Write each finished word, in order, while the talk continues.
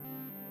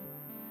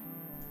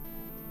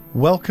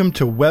Welcome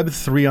to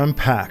Web3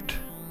 Unpacked.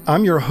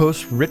 I'm your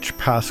host, Rich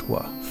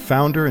Pasqua,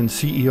 founder and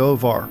CEO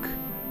of ARC.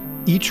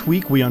 Each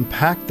week we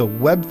unpack the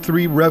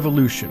Web3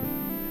 revolution.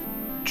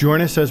 Join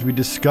us as we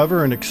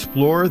discover and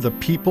explore the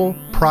people,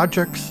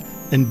 projects,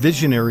 and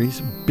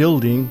visionaries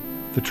building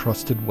the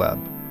trusted web.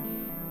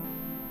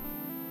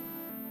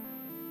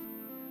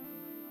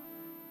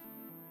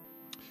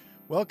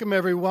 Welcome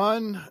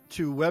everyone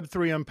to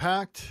Web3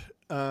 Unpacked,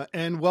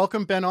 and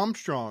welcome Ben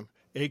Armstrong,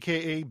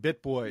 aka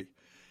BitBoy.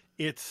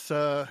 It's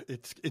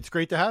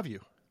great to have you.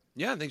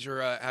 Yeah, thanks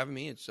for having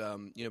me. It's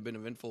been an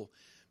eventful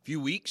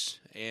few weeks,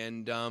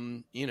 and I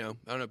don't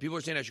know. People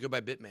are saying I should go by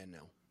Bitman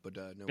now, but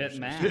no.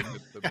 Bitman.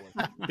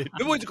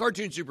 BitBoy's a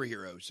cartoon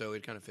superhero, so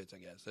it kind of fits, I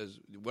guess. That's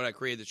what I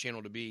created this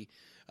channel to be,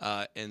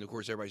 and of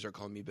course everybody started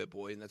calling me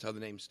BitBoy, and that's how the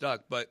name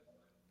stuck. But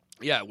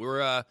yeah,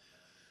 we're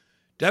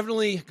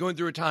definitely going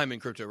through a time in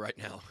crypto right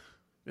now.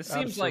 This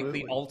seems like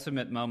the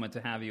ultimate moment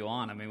to have you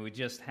on. I mean, we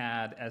just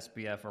had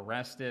SBF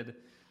arrested.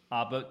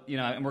 But,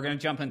 and we're going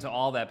to jump into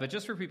all that. But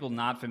just for people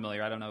not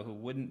familiar, I don't know who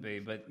wouldn't be,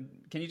 but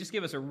can you just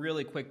give us a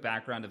really quick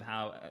background of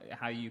how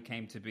you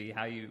came to be,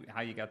 how you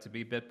got to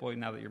be BitBoy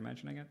now that you're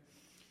mentioning it?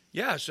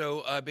 Yeah,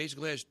 so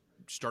basically I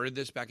started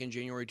this back in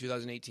January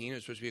 2018. It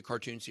was supposed to be a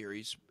cartoon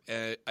series.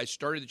 I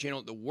started the channel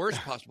at the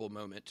worst possible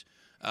moment,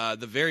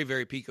 the very,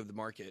 very peak of the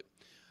market.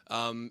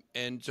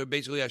 And so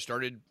basically I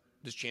started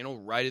this channel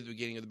right at the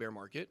beginning of the bear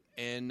market.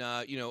 And,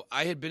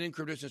 I had been in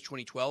crypto since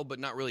 2012, but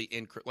not really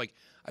in crypto. Like,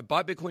 I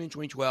bought Bitcoin in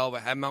 2012. I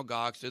had Mt.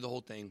 Gox, did the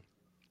whole thing.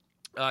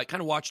 I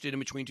kind of watched it in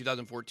between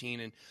 2014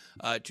 and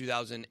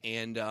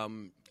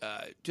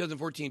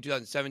 2014,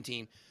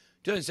 2017.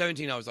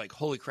 2017, I was like,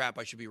 holy crap,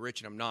 I should be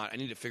rich, and I'm not. I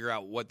need to figure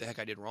out what the heck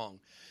I did wrong.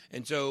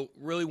 And so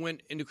really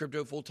went into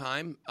crypto full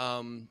time,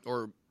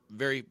 or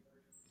very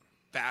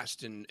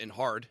fast and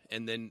hard,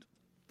 and then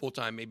full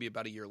time maybe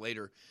about a year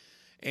later.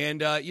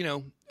 And, I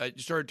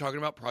just started talking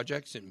about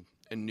projects and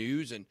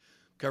news and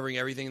covering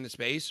everything in the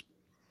space.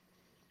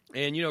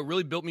 And,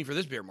 really built me for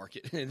this bear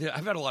market.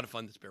 I've had a lot of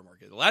fun this bear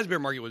market. The last bear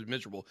market was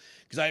miserable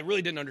because I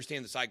really didn't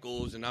understand the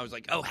cycles. And I was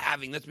like,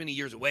 halving, that's many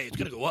years away. It's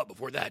going to go up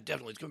before that.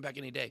 Definitely. It's coming back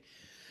any day.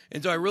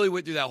 And so I really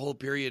went through that whole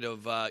period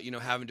of,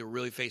 having to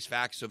really face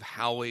facts of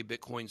how a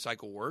Bitcoin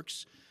cycle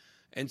works.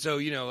 And so,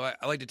 I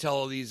like to tell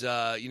all these,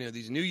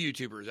 these new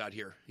YouTubers out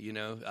here,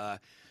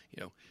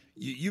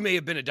 you may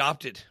have been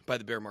adopted by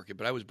the bear market,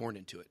 but I was born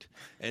into it.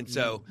 And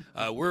so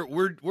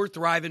we're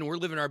thriving. We're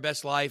living our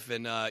best life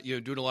and,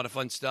 doing a lot of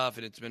fun stuff.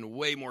 And it's been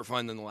way more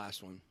fun than the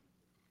last one.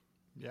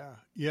 Yeah.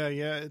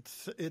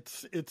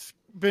 It's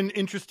been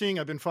interesting.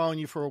 I've been following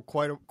you for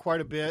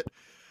quite a bit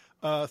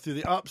through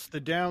the ups, the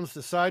downs,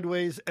 the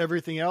sideways,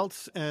 everything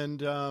else.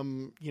 And,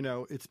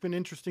 it's been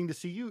interesting to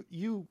see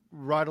you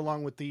ride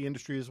along with the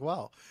industry as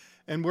well.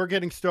 And we're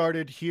getting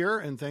started here.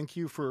 And thank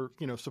you for,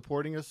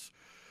 supporting us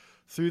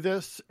through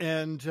this.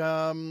 And,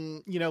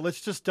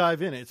 let's just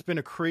dive in. It's been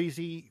a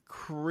crazy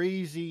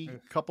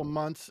couple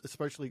months,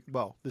 especially,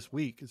 this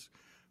week is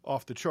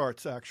off the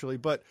charts actually.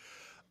 But,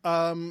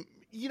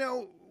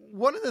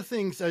 one of the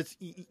things that's,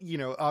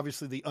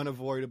 obviously the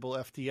unavoidable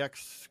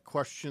FTX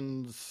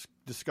questions,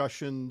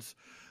 discussions,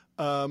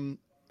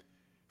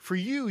 for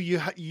you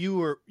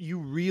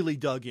really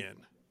dug in.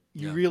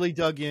 Really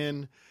dug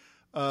in.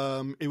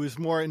 It was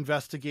more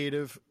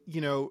investigative,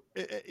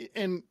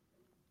 and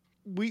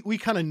we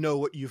kind of know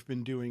what you've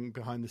been doing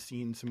behind the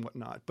scenes and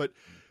whatnot, but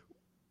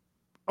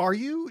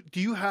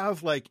do you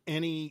have like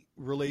any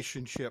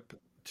relationship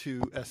to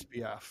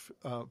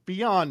SBF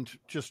beyond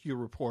just your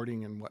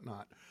reporting and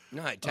whatnot?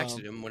 No, I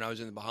texted him when I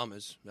was in the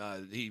Bahamas.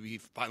 He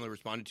finally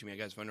responded to me. I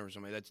got his phone number or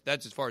something.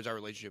 That's as far as our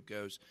relationship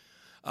goes.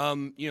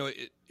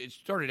 It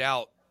started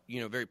out,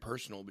 very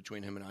personal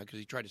between him and I because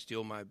he tried to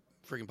steal my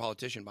freaking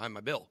politician behind my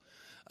bill.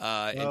 So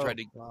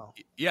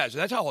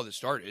that's how all this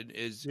started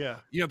is,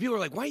 people are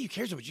like, why do you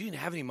care so much? You didn't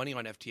have any money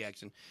on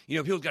FTX. And,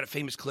 people got a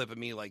famous clip of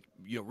me, like,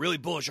 really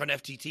bullish on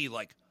FTT,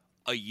 like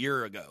a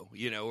year ago,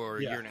 or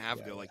a year and a half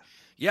ago.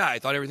 I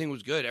thought everything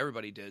was good.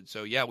 Everybody did.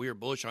 So we were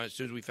bullish on it. As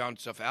soon as we found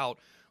stuff out,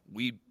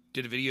 we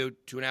did a video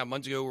 2.5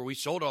 months ago where we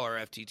sold all our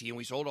FTT and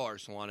we sold all our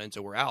Solana. And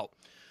so we're out.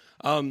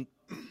 But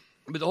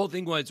the whole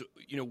thing was,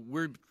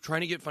 we're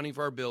trying to get funding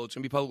for our bill. It's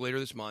going to be public later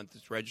this month.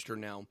 It's registered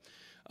now.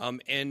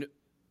 And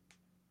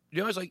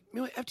I was like,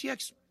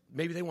 FTX,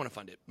 maybe they want to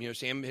fund it.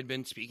 Sam had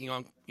been speaking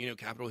on,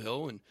 Capitol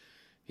Hill, and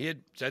he had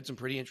said some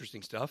pretty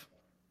interesting stuff.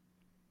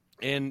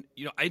 And,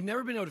 I'd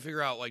never been able to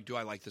figure out, like, do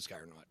I like this guy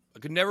or not? I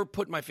could never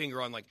put my finger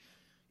on, like,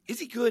 is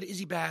he good? Is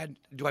he bad?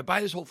 Do I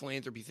buy this whole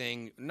philanthropy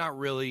thing? Not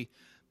really.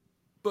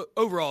 But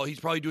overall, he's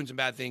probably doing some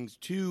bad things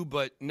too,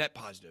 but net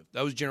positive.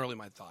 That was generally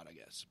my thought, I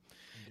guess.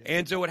 Yeah.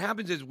 And so what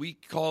happens is we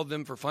called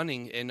them for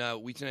funding, and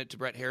we sent it to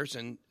Brett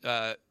Harrison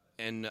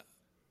and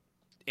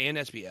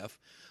SBF,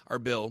 our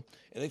bill,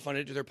 and they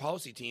funded it to their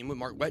policy team with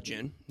Mark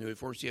Wetjen, who is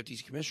former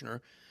CFTC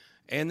commissioner,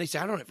 and they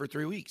sat on it for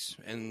 3 weeks,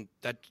 and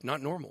that's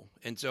not normal.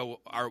 And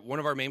so one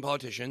of our main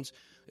politicians,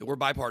 we're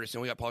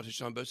bipartisan, we got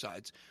politicians on both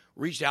sides,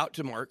 reached out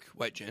to Mark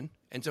Wetjen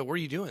and said, what are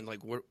you doing? Like,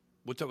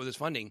 what's up with this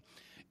funding?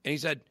 And he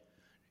said,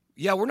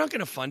 Yeah, we're not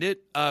going to fund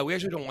it. We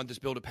actually don't want this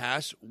bill to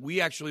pass.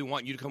 We actually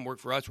want you to come work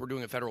for us. We're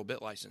doing a federal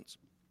bit license.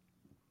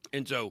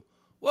 And so,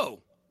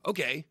 whoa,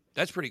 okay,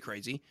 that's pretty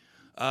crazy.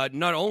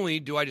 Not only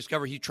do I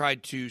discover he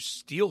tried to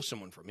steal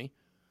someone from me,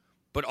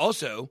 but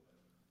also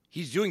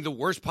he's doing the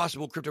worst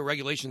possible crypto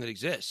regulation that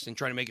exists and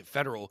trying to make it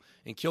federal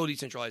and kill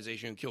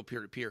decentralization and kill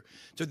peer-to-peer.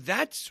 So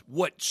that's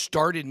what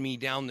started me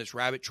down this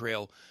rabbit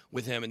trail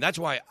with him. And that's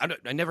why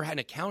I never had an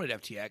account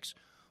at FTX.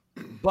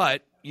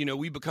 But,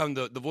 we become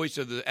the voice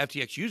of the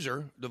FTX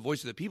user, the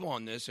voice of the people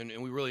on this,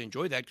 and we really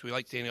enjoy that because we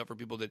like standing up for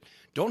people that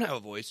don't have a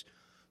voice.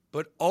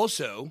 But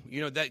also,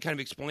 that kind of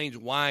explains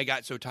why I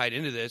got so tied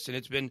into this. And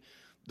it's been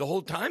the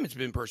whole time it's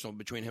been personal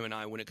between him and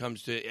I when it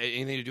comes to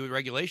anything to do with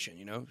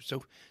regulation,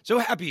 So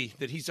happy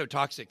that he's so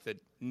toxic that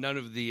none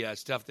of the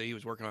stuff that he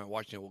was working on in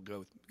Washington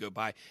will go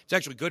by. It's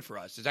actually good for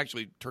us. It's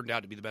actually turned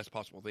out to be the best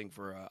possible thing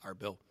for our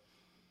bill.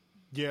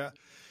 Yeah.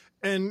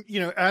 And,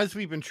 as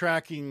we've been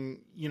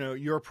tracking,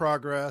 your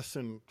progress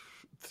and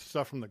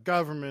stuff from the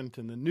government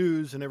and the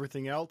news and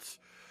everything else,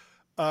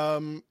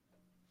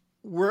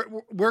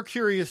 we're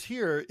curious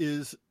here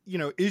is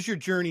your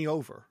journey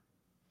over?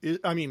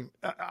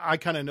 I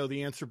kind of know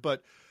the answer,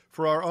 but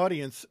for our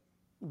audience,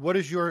 what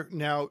is your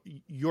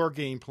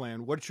game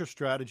plan? What's your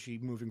strategy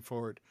moving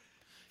forward?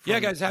 Yeah,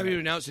 guys, happy to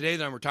announce today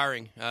that I'm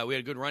retiring. We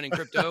had a good run in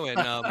crypto,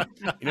 and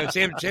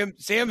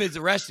Sam is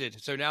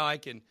arrested, so now I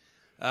can.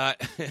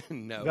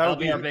 No, that'll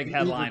be our big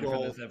headline for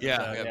this episode.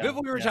 Yeah.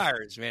 BitBoy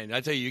retires, man.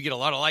 I tell you get a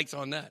lot of likes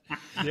on that.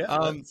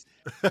 Yeah.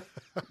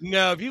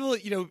 No, people,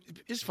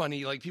 it's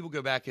funny. Like people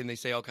go back and they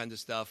say all kinds of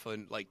stuff,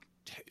 and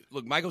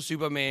look, Michael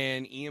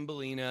Superman, Ian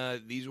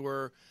Bellina, these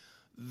were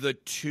the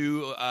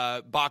two,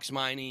 Box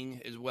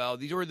Mining as well.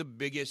 These were the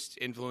biggest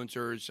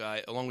influencers,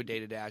 along with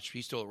Data Dash.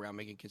 He's still around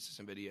making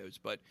consistent videos,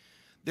 but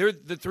they're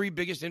the three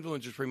biggest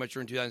influencers pretty much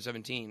during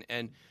 2017.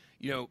 And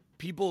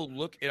people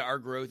look at our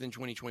growth in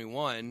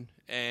 2021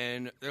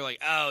 and they're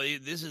like, oh,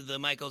 this is the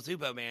Michael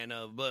Superman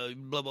of blah,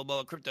 blah, blah,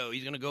 blah, crypto.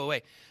 He's going to go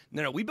away.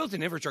 No, we built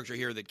an infrastructure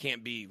here that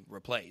can't be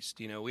replaced.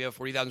 We have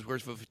 40,000 square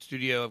foot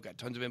studio. I've got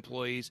tons of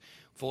employees,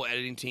 full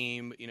editing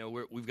team.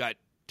 We've got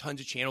tons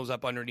of channels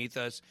up underneath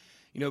us.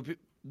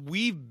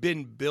 We've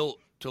been built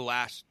to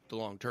last the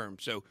long term.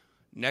 So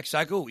next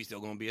cycle, we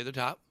still going to be at the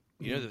top.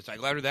 The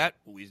cycle after that,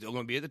 we're still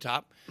going to be at the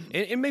top.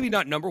 And maybe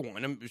not number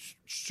one.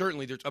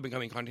 Certainly there's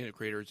up-and-coming content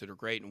creators that are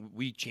great, and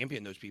we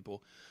champion those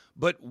people.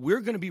 But we're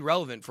going to be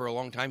relevant for a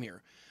long time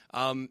here.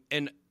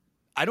 And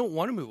I don't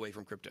want to move away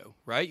from crypto,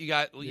 right? You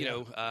got,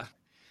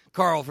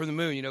 Carl from the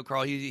moon.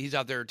 Carl, he's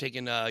out there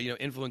taking,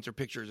 influencer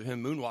pictures of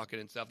him moonwalking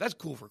and stuff. That's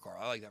cool for Carl.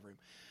 I like that for him.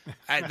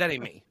 That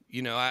ain't me.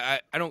 I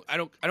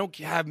don't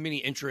have many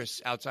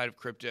interests outside of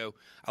crypto.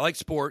 I like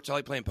sports. I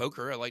like playing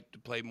poker. I like to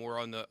play more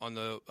on the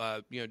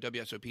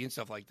WSOP and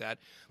stuff like that.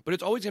 But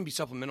it's always going to be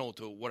supplemental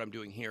to what I'm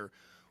doing here.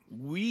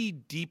 We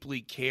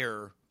deeply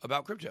care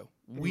about crypto.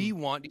 We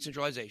want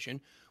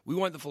decentralization. We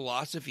want the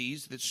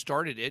philosophies that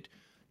started it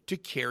to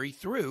carry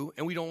through,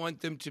 and we don't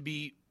want them to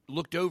be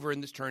looked over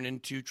and this turn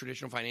into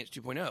traditional finance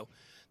 2.0.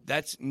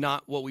 That's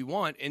not what we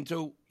want. And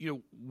so,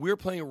 we're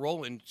playing a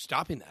role in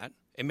stopping that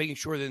and making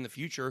sure that in the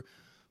future,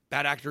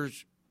 bad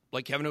actors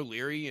like Kevin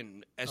O'Leary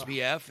and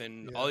SBF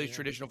and all these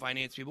traditional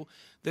finance people,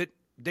 that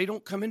they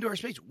don't come into our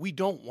space. We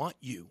don't want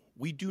you.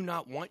 We do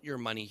not want your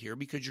money here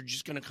because you're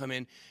just going to come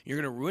in, you're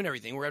going to ruin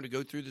everything. We're going to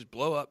go through this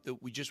blow up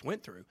that we just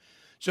went through.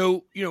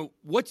 So,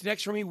 what's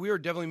next for me? We are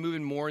definitely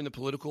moving more in the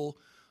political,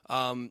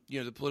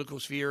 the political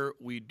sphere.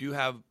 We do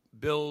have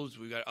bills.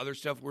 We've got other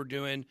stuff we're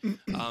doing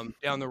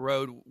down the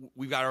road.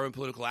 We've got our own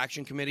political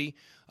action committee.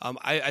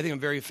 I think I'm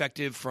very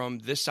effective from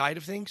this side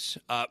of things,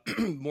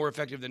 more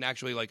effective than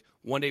actually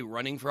one day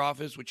running for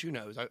office, which who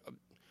knows?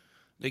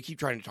 They keep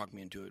trying to talk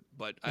me into it,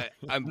 but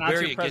I'm not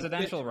very your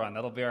presidential run.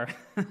 That'll be our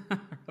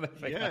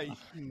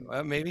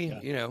maybe.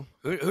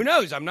 Who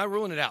knows? I'm not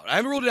ruling it out. I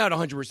haven't ruled it out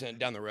 100%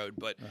 down the road,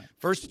 but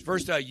first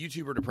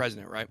YouTuber to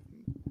president, right?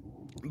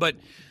 But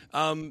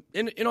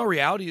in all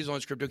reality, as long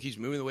as crypto keeps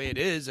moving the way it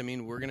is,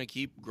 we're going to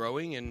keep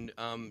growing, and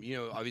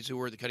obviously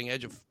we're at the cutting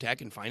edge of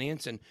tech and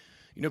finance, and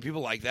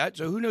people like that.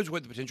 So who knows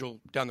what the potential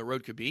down the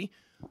road could be?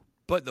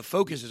 But the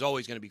focus is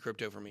always going to be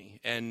crypto for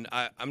me, and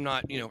I'm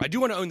not. I do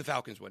want to own the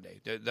Falcons one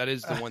day. That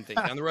is the one thing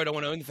down the road. I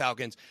want to own the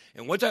Falcons,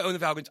 and once I own the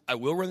Falcons, I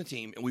will run the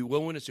team, and we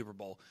will win a Super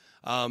Bowl.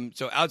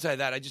 So outside of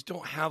that, I just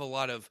don't have a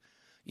lot of,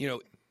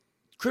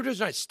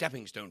 crypto's not a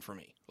stepping stone for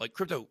me.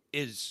 Crypto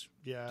is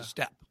the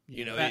step.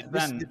 This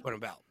is what I'm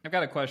about. I've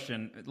got a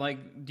question.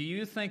 Do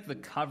you think the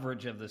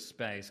coverage of the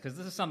space, because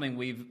this is something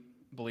we've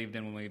believed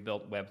in when we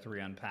built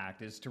Web3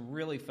 Unpacked, is to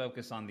really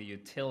focus on the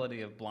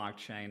utility of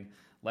blockchain,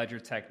 ledger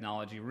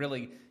technology,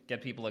 really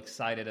get people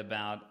excited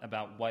about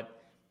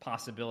what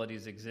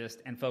possibilities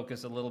exist and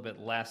focus a little bit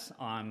less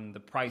on the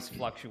price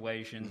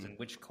fluctuations and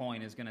which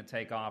coin is going to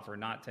take off or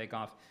not take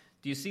off.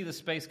 Do you see the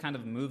space kind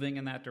of moving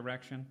in that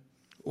direction?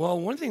 Well,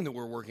 one thing that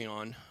we're working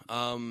on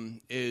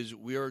is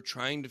we are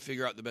trying to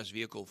figure out the best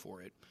vehicle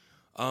for it.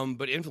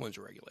 But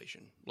influencer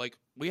regulation,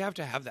 we have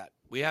to have that.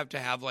 We have to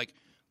have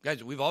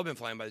Guys, we've all been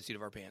flying by the seat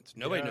of our pants.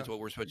 Nobody knows what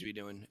we're supposed to be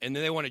doing. And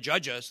then they want to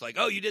judge us like,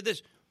 oh, you did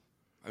this.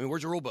 I mean,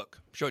 where's your rule book?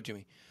 Show it to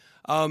me.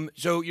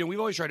 So, we've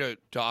always tried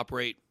to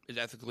operate as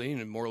ethically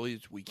and morally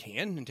as we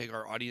can and take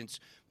our audience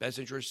best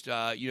interest,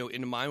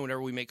 into mind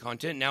whenever we make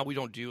content. Now we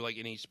don't do like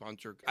any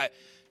sponsor.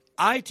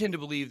 I tend to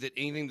believe that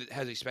anything that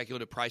has a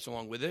speculative price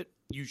along with it,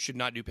 you should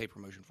not do paid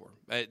promotion for.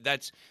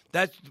 That's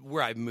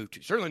where I've moved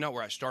to. Certainly not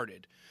where I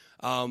started.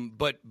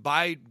 But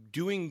by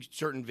doing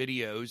certain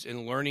videos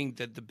and learning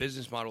that the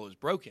business model is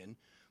broken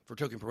for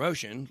token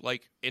promotion,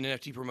 like in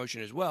NFT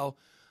promotion as well,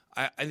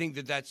 I think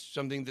that that's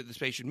something that the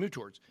space should move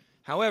towards.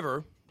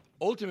 However,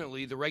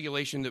 ultimately, the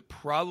regulation that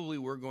probably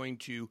we're going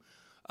to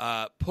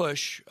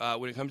push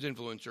when it comes to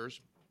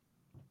influencers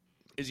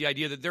is the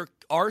idea that there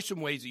are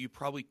some ways that you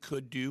probably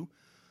could do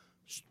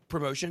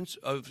promotions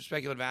of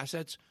speculative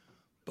assets,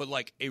 but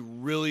like a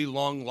really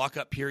long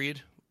lockup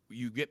period,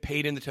 you get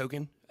paid in the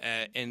token,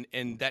 and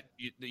that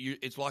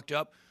it's locked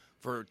up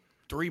for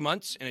 3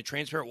 months in a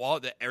transparent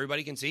wallet that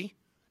everybody can see,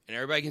 and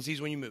everybody can see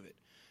when you move it.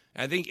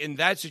 And I think in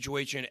that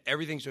situation,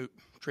 everything's so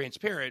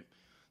transparent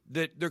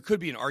that there could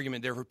be an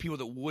argument there for people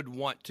that would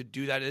want to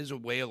do that. It is a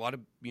way a lot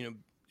of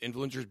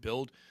influencers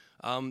build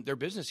their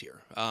business here,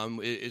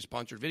 is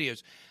sponsored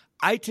videos.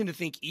 I tend to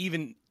think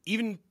even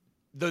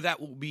though that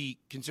will be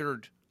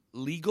considered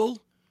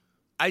legal,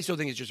 I still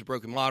think it's just a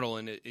broken model,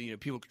 and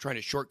people trying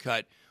to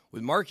shortcut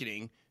with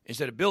marketing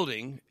instead of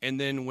building. And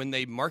then when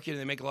they market and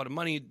they make a lot of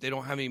money, they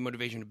don't have any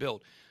motivation to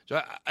build.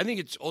 So I think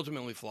it's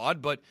ultimately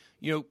flawed, but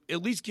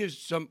at least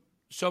gives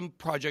some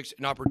projects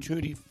an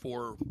opportunity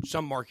for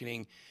some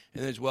marketing,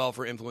 and as well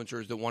for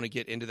influencers that want to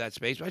get into that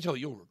space. But I tell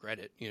you, you'll regret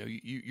it.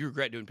 You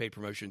regret doing paid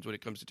promotions when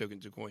it comes to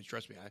tokens and coins.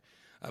 Trust me,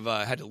 I've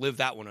had to live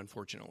that one,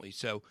 unfortunately.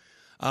 So,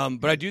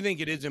 but I do think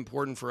it is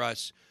important for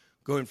us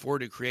going forward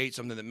to create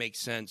something that makes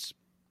sense.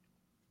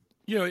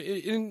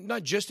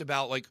 Not just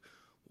about like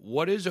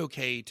what is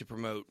okay to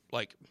promote.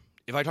 Like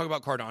if I talk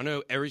about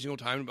Cardano, every single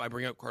time I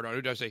bring up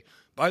Cardano, I say,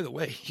 by the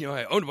way,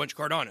 I own a bunch of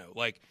Cardano.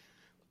 Like,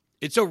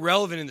 it's so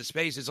relevant in the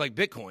space. It's like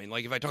Bitcoin.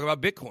 Like if I talk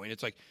about Bitcoin,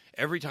 it's like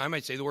every time I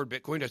say the word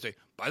Bitcoin, I say,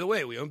 by the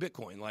way, we own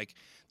Bitcoin. Like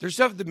there's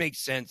stuff that makes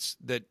sense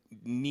that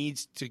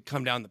needs to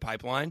come down the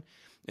pipeline.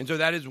 And so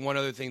that is one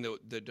other thing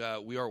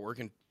that we are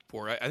working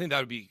for. I think that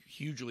would be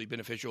hugely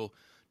beneficial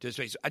to the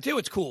space. I tell you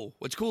what's cool.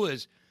 What's cool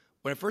is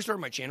when I first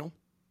started my channel,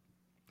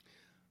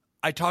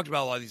 I talked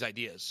about a lot of these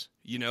ideas,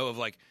 of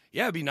like,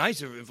 yeah, it'd be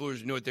nice if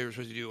influencers knew what they were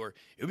supposed to do, or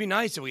it would be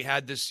nice if we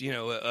had this,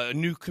 a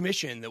new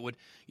commission that would,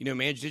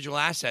 manage digital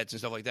assets and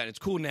stuff like that. And it's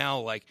cool now,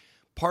 like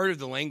part of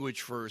the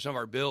language for some of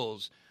our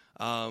bills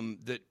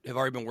that have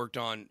already been worked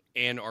on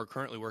and are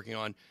currently working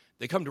on,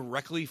 they come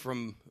directly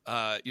from,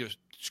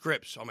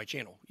 scripts on my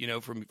channel,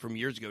 from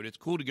years ago. And it's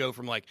cool to go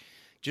from like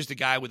just a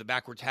guy with a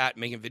backwards hat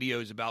making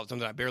videos about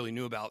something I barely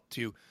knew about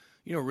to,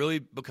 really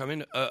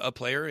becoming a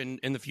player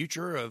in the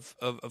future of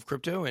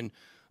crypto. And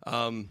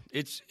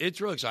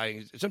it's real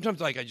exciting. Sometimes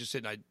like I just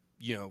sit and I,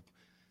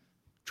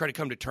 try to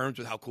come to terms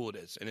with how cool it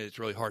is. And it's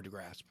really hard to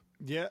grasp.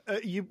 Yeah.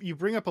 You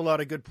bring up a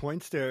lot of good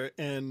points there.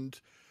 And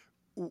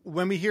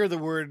when we hear the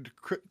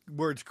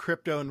words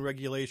crypto and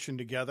regulation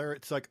together,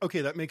 it's like,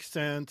 okay, that makes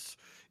sense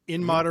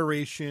in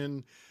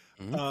moderation.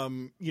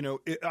 Mm-hmm.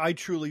 I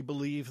truly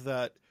believe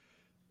that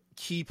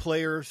key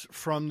players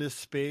from this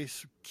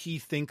space, key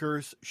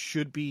thinkers,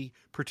 should be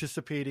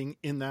participating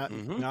in that,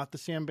 not the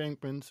Sam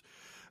Bankmans.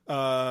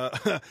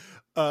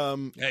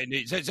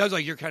 It sounds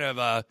like you're kind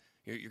of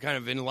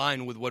in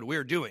line with what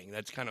we're doing.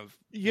 That's kind of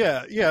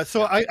yeah.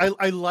 So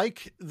I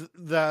like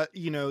that.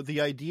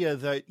 The idea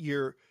that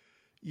you're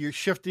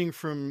shifting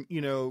from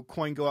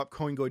coin go up,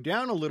 coin go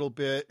down a little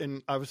bit,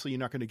 and obviously you're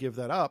not going to give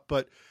that up.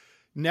 But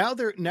now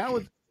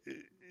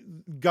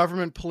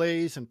government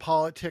plays and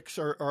politics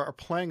are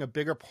playing a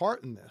bigger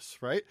part in this,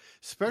 right?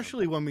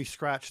 Especially when we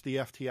scratch the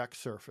FTX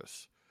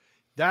surface.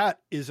 That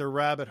is a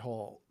rabbit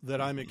hole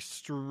that I'm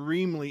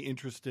extremely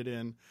interested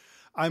in.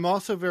 I'm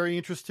also very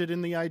interested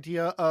in the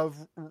idea of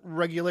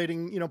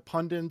regulating,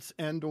 pundits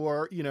and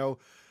or,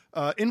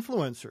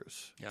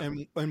 influencers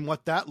and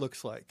what that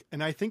looks like.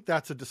 And I think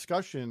that's a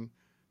discussion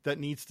that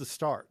needs to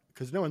start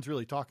because no one's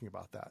really talking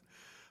about that.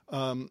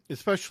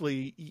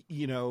 Especially,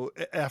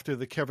 after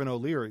the Kevin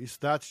O'Leary's,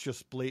 that's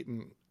just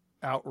blatant,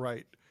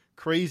 outright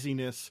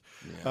craziness.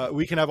 Yeah.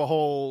 We can have a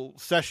whole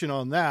session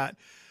on that.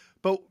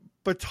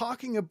 But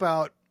talking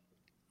about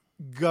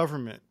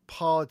government,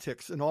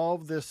 politics, and all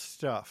of this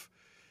stuff,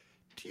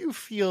 do you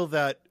feel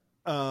that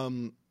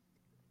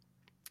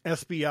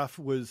SBF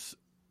was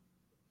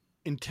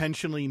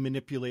intentionally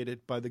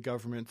manipulated by the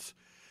governments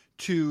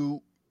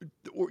to,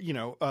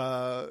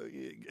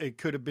 it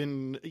could have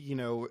been,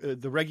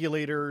 the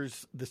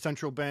regulators, the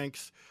central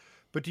banks,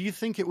 but do you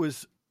think it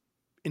was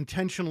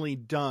intentionally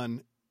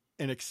done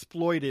and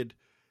exploited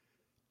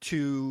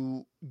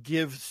to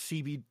give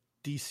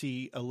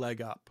CBDC a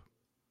leg up?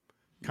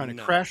 Kind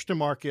of crash the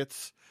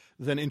markets,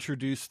 then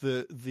introduce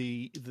the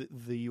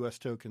U.S.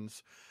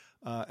 tokens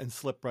and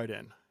slip right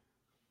in.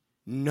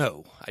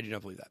 No, I do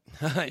not believe that.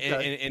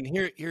 Okay. and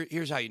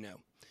here's how you know.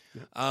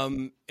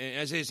 And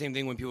I say the same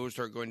thing when people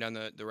start going down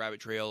the rabbit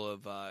trail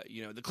of,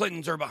 the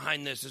Clintons are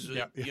behind this. This is,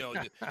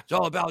 it's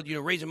all about,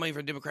 raising money for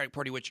the Democratic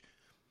Party, which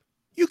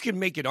you can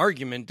make an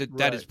argument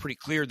that is pretty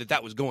clear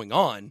that was going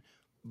on.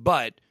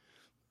 But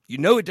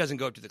it doesn't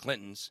go up to the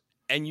Clintons.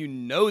 And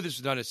this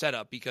is not a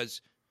setup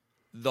because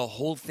the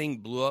whole thing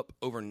blew up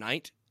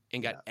overnight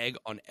and got egg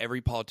on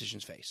every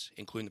politician's face,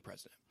 including the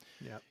president.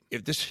 Yeah.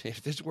 If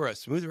this were a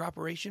smoother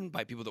operation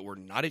by people that were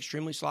not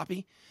extremely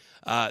sloppy,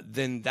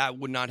 then that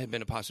would not have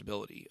been a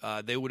possibility.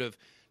 They would have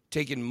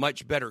taken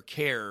much better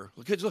care.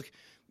 Because, look,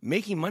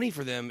 making money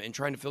for them and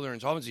trying to fill their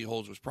insolvency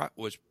holes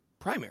was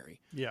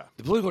primary. Yeah.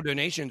 The political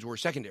donations were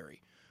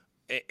secondary.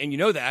 And you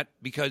know that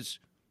because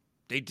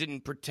they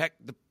didn't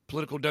protect the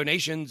political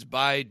donations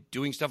by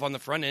doing stuff on the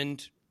front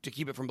end to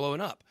keep it from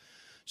blowing up.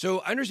 So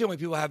I understand why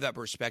people have that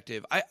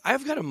perspective.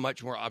 I've got a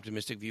much more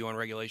optimistic view on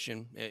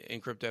regulation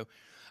in crypto.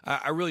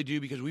 I really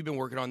do, because we've been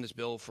working on this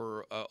bill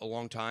for a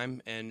long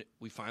time, and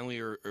we finally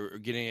are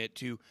getting it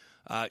to,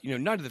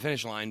 not to the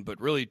finish line,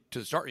 but really to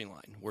the starting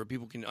line, where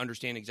people can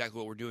understand exactly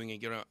what we're doing and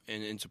get on,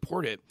 and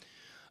support it.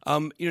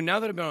 Now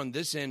that I've been on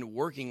this end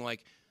working,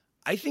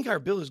 I think our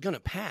bill is going to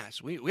pass.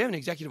 We have an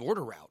executive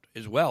order route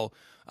as well.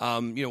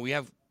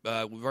 We've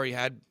already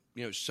had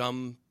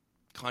some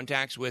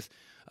contacts with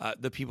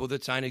the people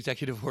that sign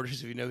executive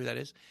orders, if you know who that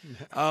is,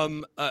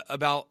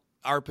 about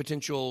our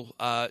potential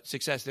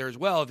success there as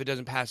well if it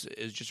doesn't pass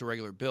as just a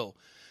regular bill.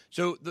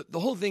 So the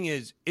whole thing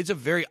is, it's a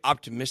very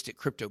optimistic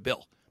crypto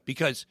bill,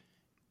 because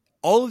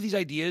all of these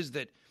ideas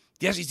that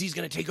the SEC is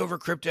going to take over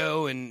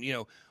crypto and,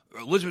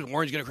 Elizabeth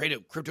Warren's going to create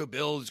a crypto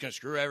bill that's going to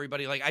screw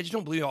everybody. I just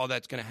don't believe all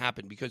that's going to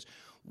happen, because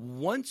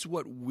once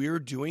what we're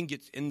doing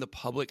gets in the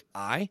public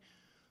eye,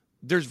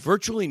 there's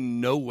virtually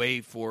no way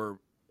for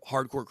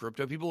hardcore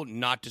crypto people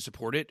not to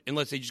support it,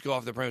 unless they just go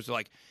off the premise of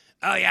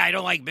oh yeah, I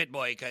don't like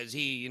BitBoy because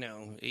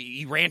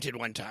he ranted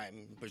one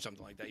time or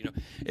something like that.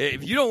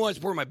 If you don't want to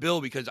support my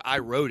bill because I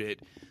wrote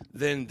it,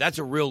 then that's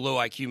a real low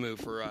IQ move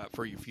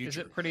for your future. Is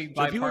it pretty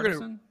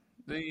bipartisan?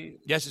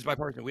 Yes, it's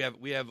bipartisan.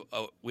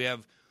 We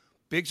have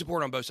big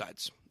support on both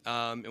sides,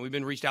 and we've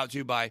been reached out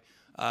to by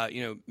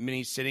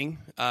many sitting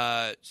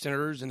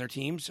senators and their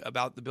teams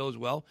about the bill as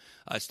well.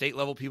 State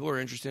level people are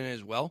interested in it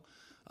as well.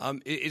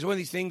 It's one of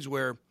these things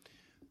where,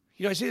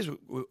 I say this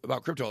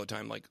about crypto all the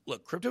time.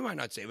 Look, crypto might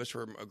not save us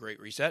from a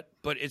great reset,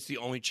 but it's the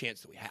only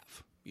chance that we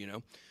have,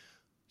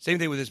 Same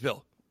thing with this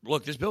bill.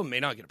 Look, this bill may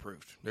not get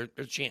approved. There's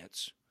a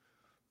chance.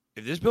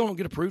 If this bill don't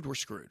get approved, we're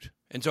screwed.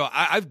 And so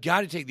I've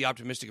got to take the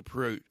optimistic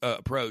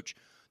approach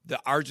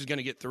that ours is going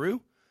to get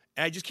through.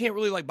 And I just can't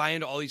really buy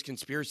into all these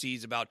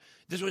conspiracies about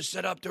this was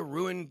set up to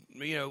ruin,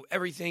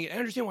 everything. And I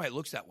understand why it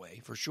looks that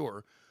way, for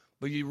sure.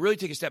 But you really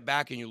take a step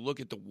back and you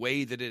look at the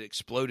way that it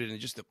exploded and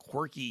just the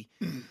quirky,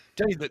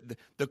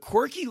 the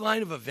quirky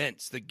line of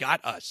events that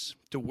got us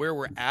to where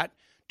we're at,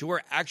 to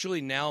where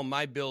actually now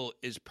my bill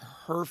is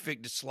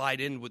perfect to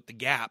slide in with the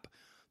gap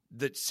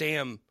that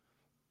Sam,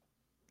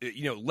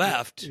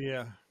 left,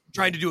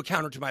 trying to do a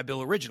counter to my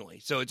bill originally.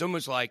 So it's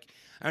almost like,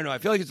 I don't know, I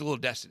feel like it's a little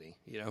destiny,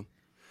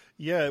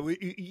 Yeah,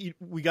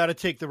 we got to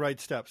take the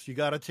right steps. You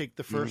got to take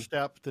the first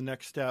step, the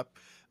next step.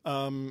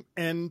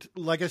 And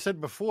like I said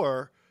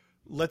before,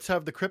 let's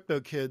have the crypto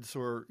kids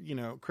or,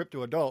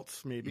 crypto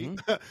adults maybe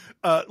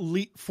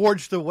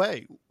forge the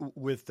way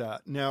with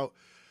that. Now,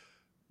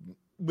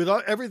 with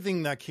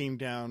everything that came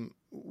down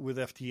with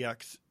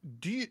FTX,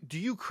 do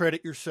you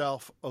credit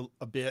yourself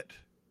a bit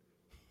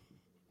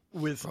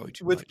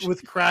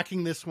with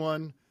cracking this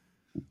one?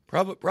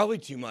 Probably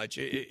too much.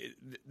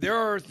 There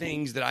are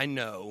things that I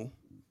know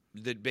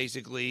that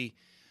basically,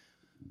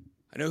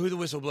 I know who the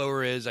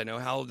whistleblower is. I know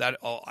how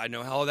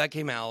that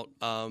came out.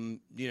 I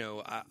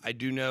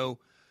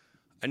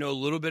know a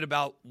little bit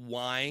about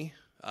why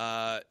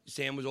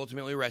Sam was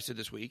ultimately arrested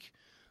this week.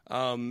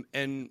 I'm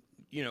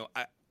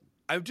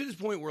to this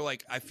point where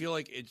I feel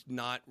like it's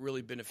not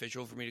really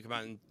beneficial for me to come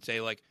out and say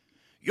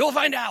you'll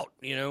find out,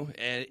 and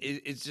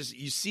it's just,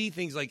 you see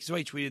things like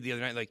somebody tweeted the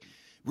other night,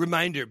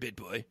 reminder,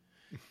 BitBoy,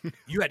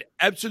 you had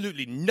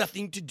absolutely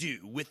nothing to do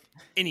with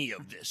any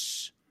of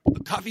this.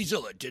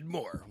 CoffeeZilla did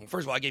more. Well,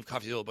 first of all, I gave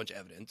CoffeeZilla a bunch of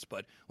evidence,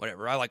 but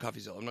whatever. I like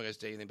CoffeeZilla. I'm not going to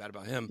say anything bad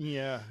about him.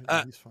 Yeah,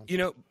 he's fun.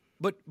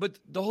 But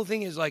the whole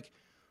thing is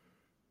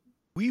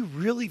we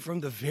really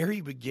from the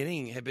very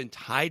beginning have been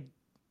tied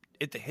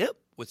at the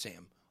hip with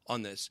Sam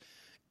on this,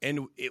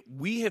 and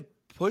we have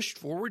pushed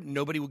forward.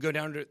 Nobody would go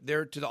down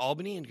there to the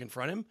Albany and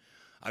confront him.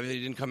 Obviously,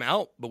 he didn't come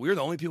out, but we were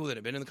the only people that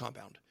had been in the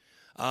compound,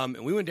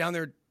 and we went down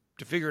there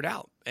to figure it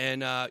out.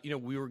 And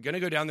we were going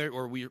to go down there,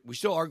 or we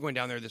still are going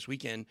down there this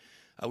weekend.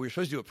 We were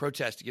supposed to do a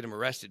protest to get him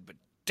arrested, but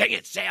dang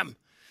it, Sam.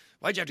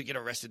 Why'd you have to get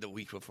arrested the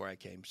week before I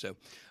came? So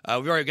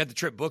we've already got the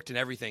trip booked and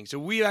everything. So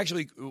we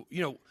actually,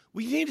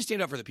 we need to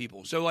stand up for the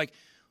people. So,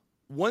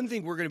 one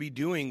thing we're going to be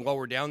doing while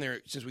we're down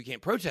there, since we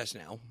can't protest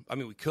now, I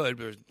mean, we could,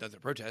 but there's nothing to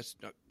protest.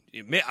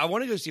 I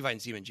want to go see if I can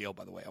see him in jail,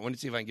 by the way. I want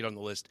to see if I can get on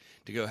the list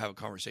to go have a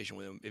conversation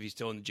with him if he's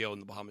still in the jail in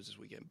the Bahamas this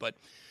weekend. But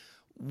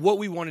what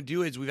we want to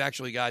do is we've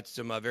actually got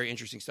some very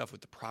interesting stuff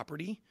with the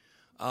property.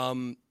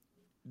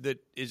 that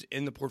is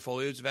in the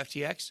portfolios of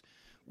FTX,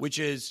 which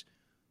is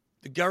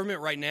the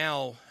government right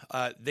now,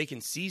 they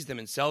can seize them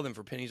and sell them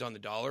for pennies on the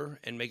dollar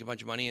and make a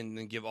bunch of money and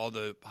then give all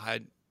the high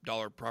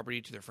dollar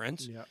property to their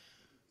friends. Yeah.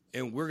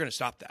 And we're going to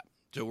stop that.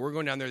 So we're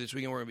going down there this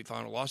weekend. We're going to be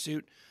filing a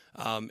lawsuit,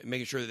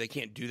 making sure that they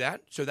can't do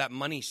that. So that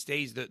money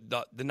stays,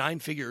 the 9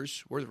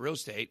 figures worth of real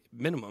estate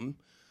minimum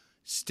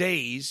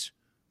stays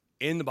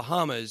in the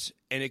Bahamas,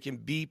 and it can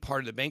be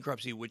part of the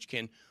bankruptcy, which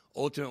can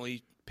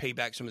ultimately pay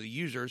back some of the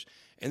users.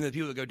 And the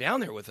people that go down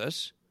there with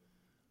us,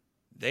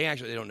 they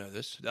don't know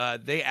this.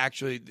 They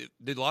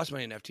lost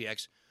money in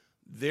FTX.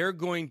 They're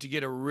going to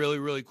get a really,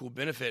 really cool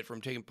benefit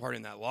from taking part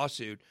in that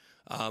lawsuit,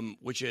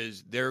 which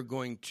is they're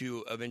going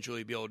to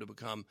eventually be able to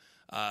become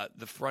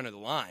the front of the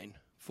line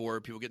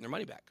for people getting their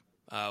money back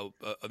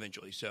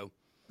eventually. So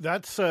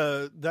that's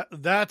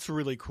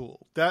really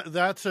cool. Now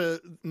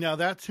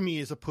that to me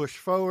is a push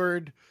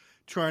forward,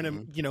 trying to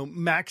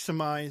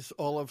maximize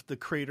all of the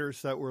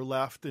creators that were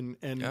left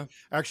and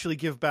actually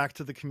give back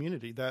to the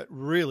community that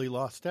really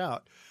lost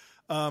out.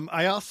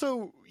 I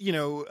also,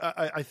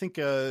 I think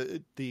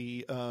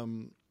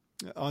on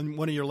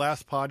one of your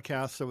last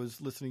podcasts I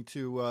was listening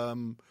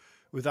to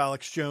with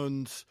Alex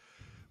Jones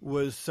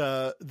was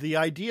the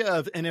idea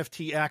of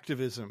NFT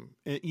activism,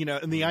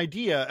 and the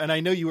idea, and I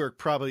know you were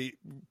probably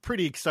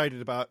pretty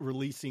excited about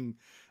releasing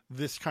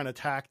this kind of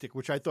tactic,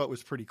 which I thought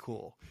was pretty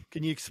cool.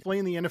 Can you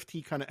explain the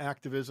NFT kind of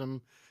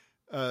activism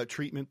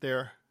treatment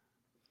there?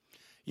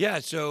 Yeah,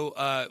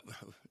 so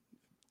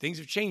things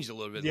have changed a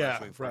little bit in the last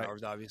 24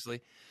 hours,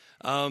 obviously.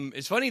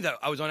 It's funny that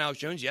I was on Alex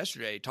Jones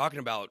yesterday talking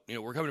about,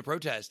 we're coming to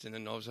protest, and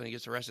then all of a sudden he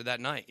gets arrested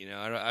that night.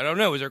 I don't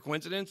know. Is there a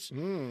coincidence?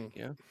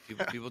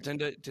 People tend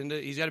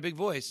to. He's got a big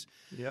voice.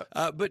 Yeah.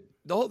 But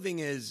the whole thing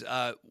is,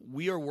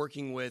 we are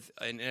working with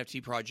an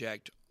NFT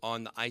project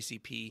on the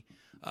ICP,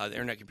 the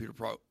Internet Computer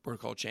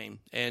Protocol chain,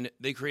 and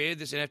they created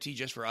this NFT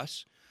just for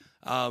us.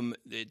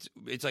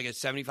 It's like a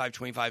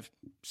 75-25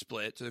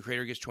 split, so the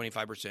creator gets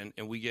 25%,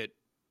 and we get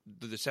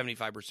the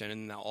 75%,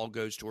 and that all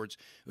goes towards,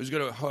 it was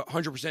going to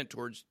 100%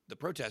 towards the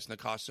protest and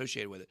the cost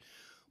associated with it.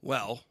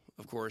 Well,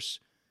 of course,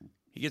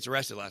 he gets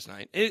arrested last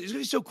night. And it's going to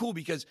be so cool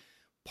because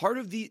part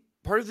of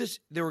this,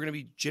 there were going to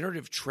be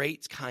generative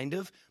traits, kind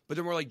of, but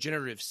they're more like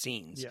generative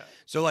scenes. Yeah.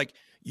 So like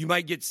you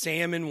might get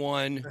Sam in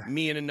one,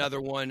 me in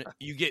another one.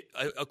 You get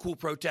a cool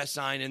protest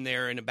sign in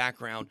there in the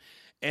background.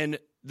 And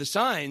the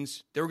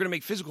signs, they were going to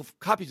make physical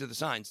copies of the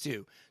signs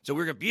too. So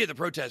we're going to be at the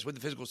protest with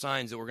the physical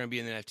signs that were going to be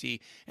in the NFT.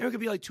 And it could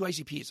be like 2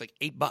 ICP. It's like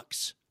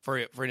 $8 for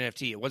an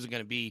NFT. It wasn't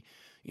going to be,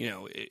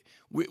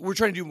 we're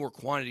trying to do more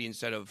quantity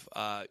instead of,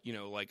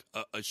 like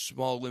a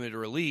small limited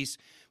release,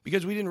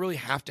 because we didn't really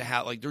have to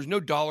have, like, there's no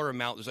dollar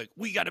amount. There's like,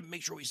 we got to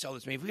make sure we sell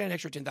this. Maybe if we got an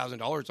extra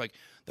 $10,000, like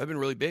that'd been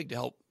really big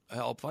to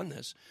help fund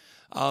this.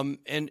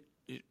 And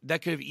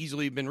that could have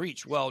easily been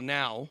reached. Well,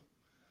 now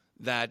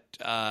that,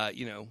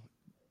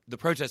 the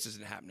protest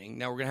isn't happening.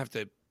 Now we're going to have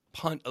to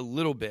punt a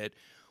little bit.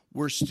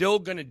 We're still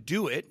going to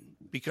do it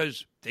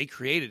because they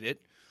created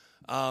it.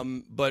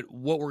 But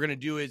what we're going to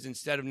do is,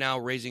 instead of now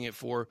raising it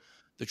for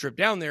the trip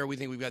down there, we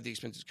think we've got the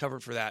expenses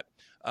covered for that.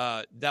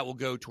 That will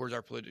go towards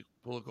our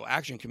political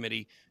action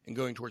committee and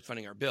going towards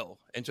funding our bill.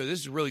 And so this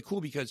is really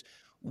cool, because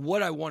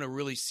what I want to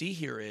really see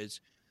here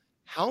is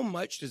how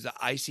much does the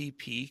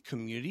ICP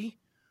community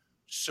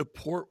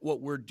support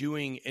what we're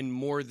doing in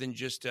more than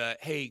just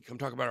hey, come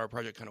talk about our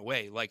project kind of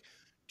way. Like,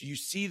 do you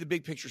see the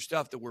big picture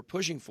stuff that we're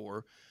pushing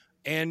for?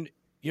 And,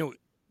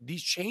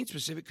 these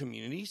chain-specific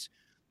communities,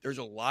 there's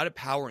a lot of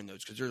power in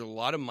those, because there's a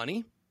lot of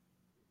money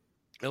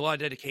and a lot of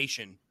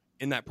dedication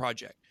in that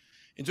project.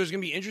 And so it's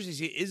going to be interesting to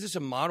see, is this a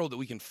model that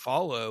we can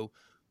follow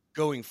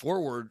going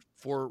forward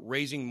for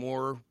raising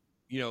more,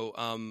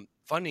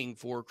 funding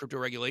for crypto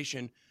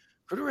regulation?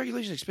 Crypto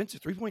regulation is expensive,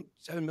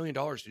 $3.7 million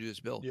to do this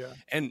bill. Yeah.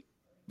 And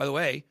by the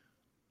way,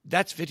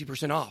 that's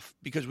 50% off,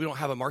 because we don't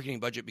have a marketing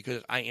budget,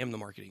 because I am the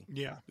marketing.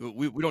 Yeah.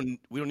 We don't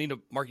need a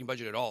marketing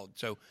budget at all.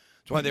 So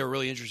that's why they were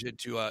really interested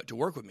to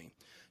work with me.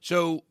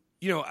 So,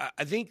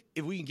 I think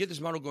if we can get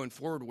this model going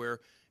forward where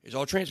it's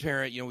all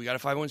transparent, we got a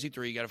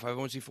 501c3, you got a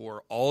 501c4,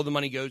 all the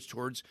money goes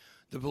towards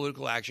the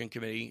political action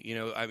committee.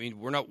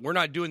 We're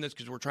not doing this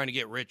because we're trying to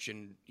get rich,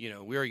 and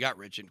we already got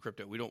rich in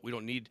crypto. We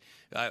don't need.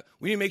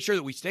 We need to make sure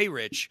that we stay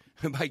rich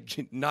by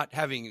not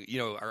having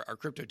our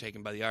crypto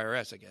taken by the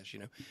IRS, I guess,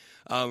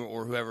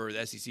 or whoever,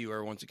 the SEC,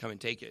 whoever wants to come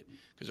and take it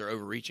because they're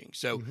overreaching.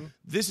 So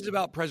this is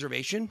about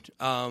preservation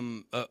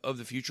of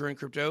the future in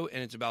crypto,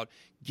 and it's about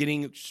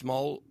getting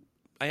small.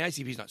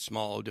 ICP is not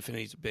small.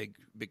 Definity is a big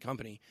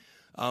company,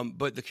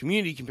 but the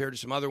community compared to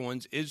some other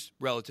ones is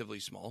relatively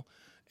small.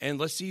 And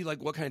let's see,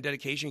 like, what kind of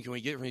dedication can we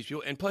get from these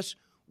people? And plus,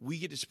 we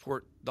get to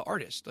support the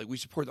artists. Like, we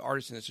support the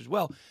artists in this as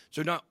well.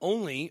 So not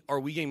only are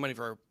we getting money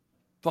for our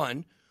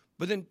fun,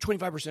 but then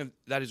 25% of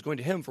that is going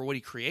to him for what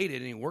he created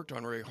and he worked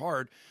on very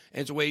hard.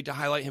 And it's a way to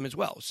highlight him as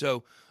well.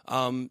 So,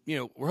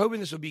 we're hoping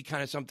this will be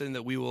kind of something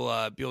that we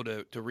will be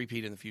able to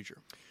repeat in the future.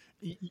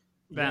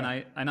 Ben,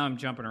 I know I'm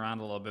jumping around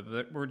a little bit,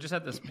 but we're just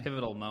at this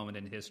pivotal moment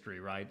in history,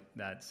 right?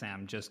 That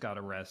Sam just got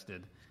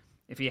arrested.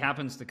 If he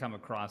happens to come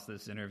across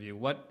this interview,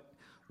 what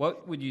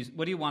What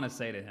do you want to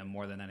say to him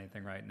more than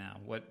anything right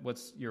now?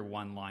 What's your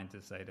one line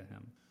to say to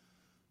him?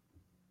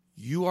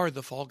 You are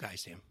the fall guy,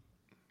 Sam.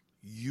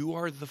 You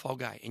are the fall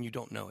guy, and you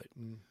don't know it.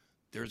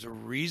 There's a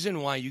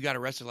reason why you got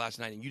arrested last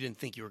night, and you didn't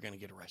think you were going to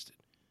get arrested.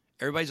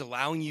 Everybody's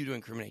allowing you to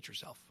incriminate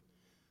yourself.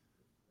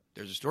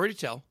 There's a story to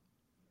tell.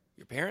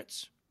 Your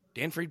parents,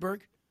 Dan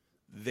Friedberg,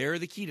 they're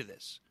the key to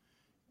this.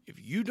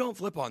 If you don't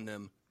flip on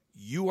them,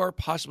 you are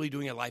possibly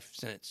doing a life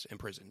sentence in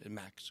prison in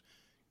max.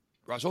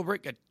 Ross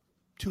Ulbricht got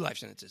 2 life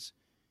sentences.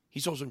 He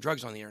sold some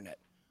drugs on the internet.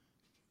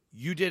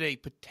 You did a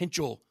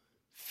potential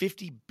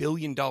 $50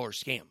 billion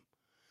scam.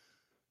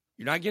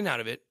 You're not getting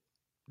out of it.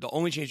 The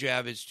only chance you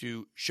have is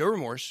to show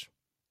remorse,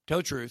 tell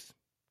the truth,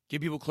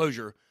 give people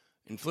closure,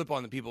 and flip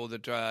on the people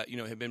that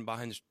have been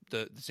behind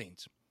the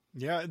scenes.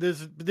 Yeah,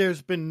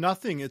 there's been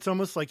nothing. It's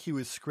almost like he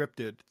was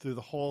scripted through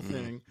the whole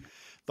thing,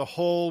 the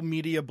whole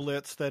media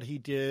blitz that he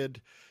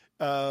did.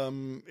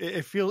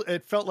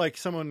 It felt like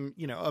someone,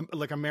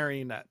 like a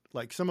marionette,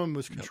 like someone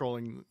was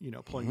controlling,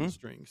 pulling the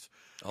strings.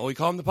 Oh, we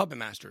call him the puppet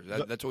master.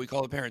 That's what we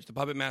call the parents. The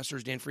puppet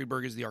masters. Dan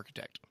Friedberg is the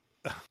architect.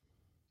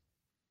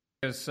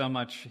 There's so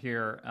much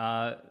here.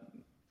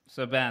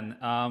 So Ben,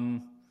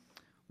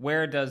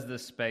 where does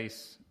this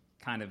space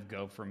kind of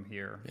go from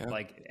here? Yeah.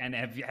 Like, and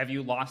have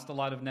you lost a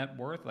lot of net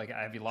worth? Like,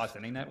 have you lost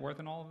any net worth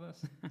in all of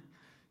this?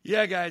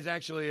 Yeah, guys.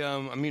 Actually,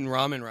 I'm eating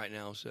ramen right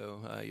now,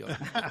 so I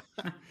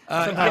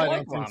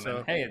like ramen.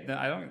 So. Hey,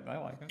 I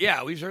like it.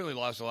 Yeah, we've certainly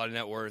lost a lot of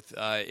net worth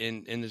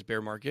in this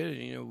bear market.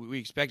 We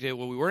expected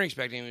what we weren't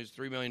expecting was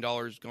 $3 million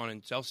gone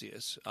in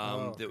Celsius.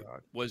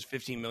 Was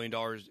 $15 million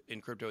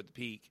in crypto at the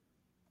peak.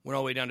 Went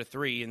all the way down to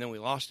 3, and then we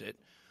lost it.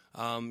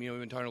 We've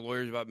been talking to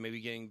lawyers about maybe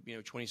getting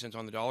 20 cents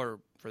on the dollar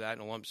for that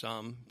in a lump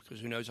sum,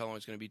 because who knows how long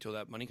it's going to be till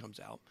that money comes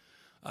out,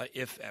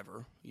 if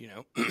ever.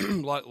 A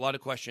lot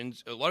of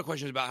questions. A lot of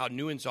questions about how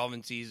new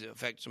insolvencies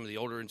affect some of the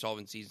older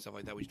insolvencies and stuff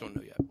like that. We just don't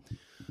know yet.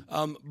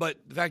 But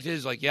the fact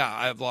is,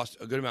 I've lost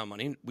a good amount of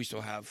money. We still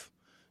have,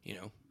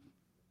 the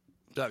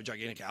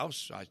gigantic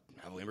house. I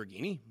have a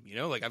Lamborghini.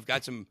 I've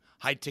got some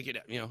high ticket.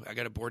 I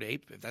got a Bored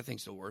Ape, if that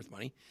thing's still worth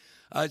money.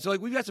 So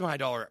we've got some high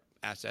dollar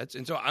assets,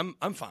 and so I'm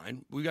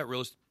fine. We've got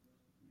real estate.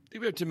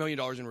 We have $10 million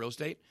in real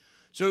estate.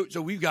 So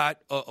we've got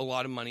a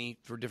lot of money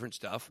for different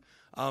stuff.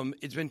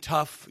 It's been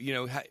tough,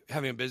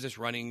 having a business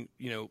running,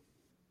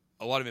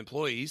 a lot of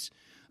employees,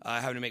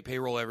 having to make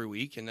payroll every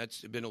week, and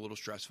that's been a little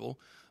stressful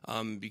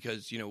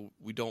because,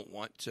 we don't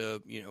want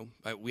to,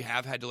 we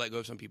have had to let go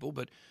of some people,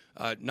 but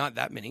not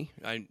that many,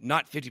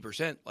 not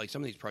 50% like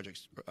some of these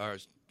projects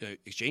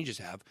exchanges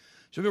have.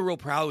 So I've been real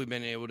proud we've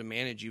been able to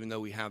manage, even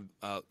though we have,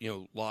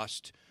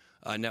 lost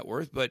net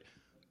worth. But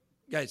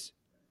guys,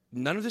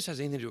 none of this has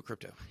anything to do with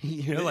crypto.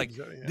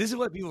 This is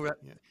what people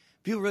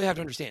really have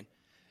to understand.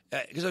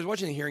 Because I was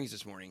watching the hearings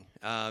this morning,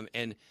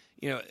 and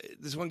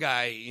this one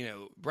guy,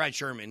 Brad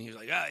Sherman, he was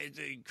like,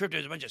 crypto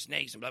is a bunch of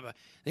snakes and blah blah.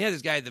 And he had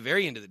this guy at the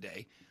very end of the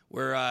day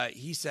where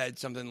he said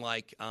something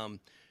like,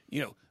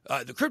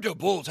 the crypto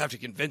bulls have to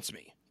convince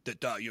me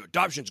that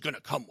adoption's going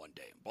to come one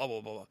day. Blah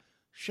blah blah blah.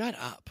 Shut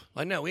up!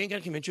 No, we ain't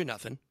gonna convince you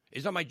nothing.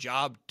 It's not my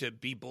job to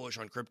be bullish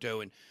on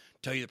crypto and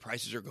tell you the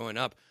prices are going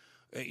up.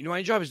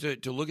 My job is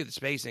to look at the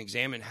space and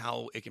examine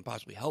how it can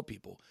possibly help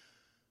people.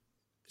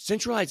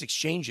 Centralized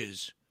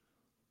exchanges,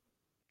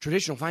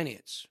 traditional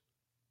finance,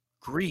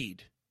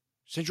 greed,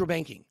 central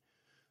banking.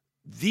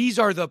 These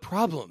are the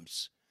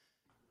problems.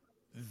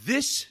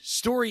 This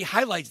story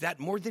highlights that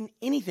more than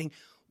anything.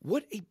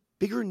 What a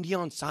bigger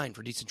neon sign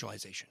for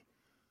decentralization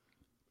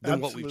than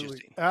what we've just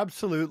seen.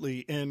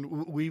 Absolutely.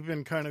 And we've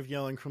been kind of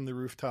yelling from the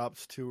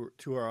rooftops to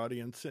our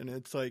audience. And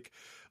it's like,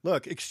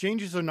 look,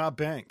 exchanges are not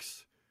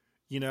banks.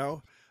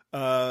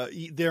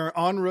 They're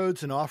on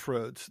roads and off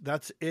roads.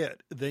 That's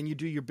it. Then you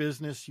do your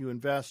business, you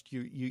invest,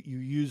 you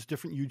use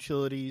different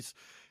utilities,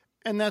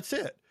 and that's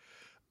it.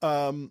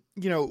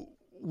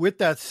 With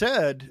that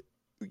said,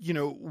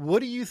 what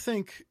do you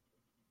think?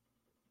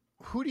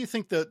 Who do you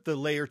think that the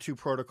layer 2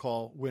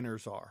 protocol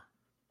winners are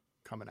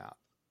coming out?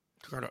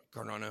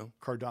 Cardano.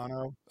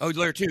 Oh,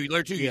 layer 2.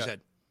 Yeah. You said.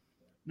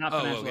 Not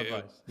financial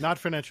advice. Not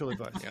financial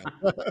advice. Yeah.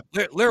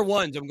 Layer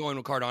 1s, I'm going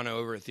with Cardano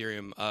over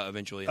Ethereum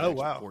eventually. In the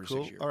next 4 to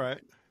 6 years. All right.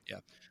 Yeah.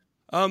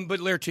 But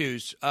layer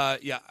 2s,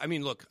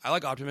 look, I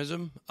like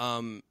optimism.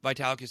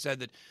 Vitalik has said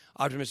that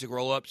optimistic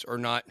roll-ups are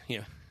not,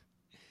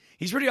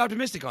 he's pretty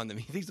optimistic on them.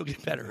 He thinks they'll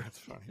get better. That's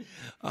funny.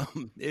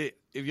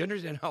 If you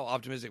understand how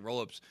optimistic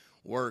roll-ups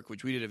work,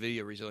 which we did a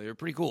video recently, they're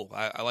pretty cool.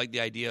 I like the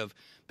idea of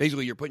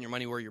basically you're putting your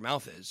money where your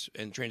mouth is,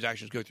 and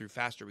transactions go through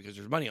faster because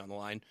there's money on the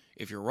line.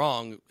 If you're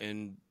wrong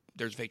and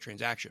there's a fake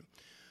transaction.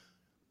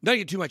 Not to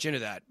get too much into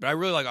that, but I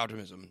really like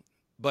optimism.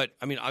 But,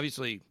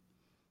 obviously,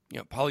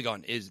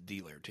 Polygon is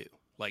the layer 2.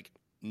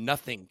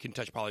 Nothing can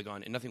touch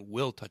Polygon, and nothing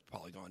will touch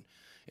Polygon,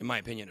 in my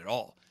opinion, at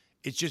all.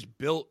 It's just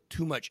built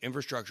too much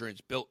infrastructure.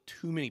 It's built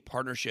too many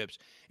partnerships,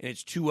 and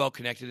it's too well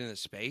connected in the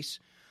space.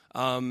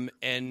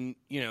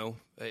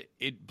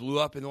 It blew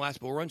up in the last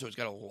bull run, so it's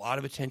got a lot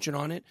of attention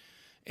on it.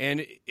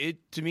 And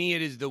to me,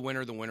 it is the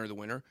winner.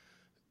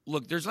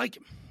 Look, there's I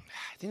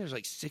think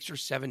there's 6 or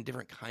 7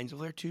 different kinds of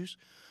layer 2s.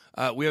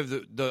 We have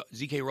the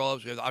ZK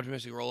rollups, we have the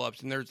optimistic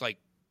rollups, and there's like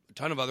a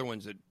ton of other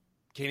ones that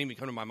can't even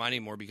come to my mind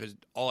anymore because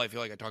all I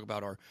feel like I talk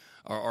about are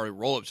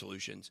rollup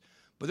solutions.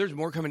 But there's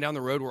more coming down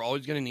the road. We're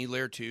always going to need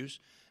layer 2s.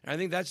 And I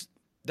think that's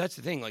the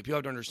thing. Like, people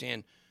have to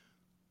understand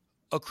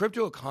a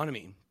crypto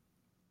economy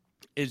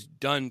is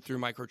done through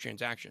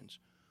microtransactions.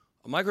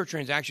 A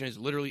microtransaction is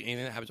literally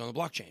anything that happens on the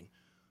blockchain.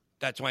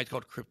 That's why it's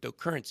called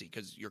cryptocurrency,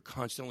 because you're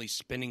constantly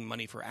spending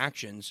money for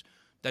actions.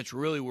 That's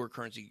really where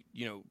currency,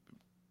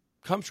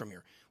 comes from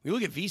here. When you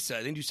look at Visa,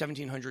 they do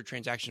 1,700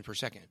 transactions per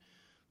second.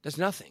 That's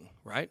nothing,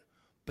 right?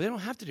 But they don't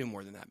have to do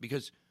more than that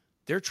because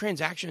their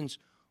transactions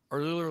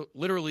are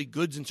literally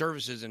goods and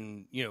services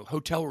and,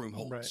 hotel room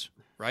holds,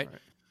 right?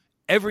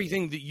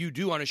 Everything that you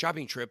do on a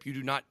shopping trip, you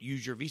do not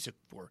use your Visa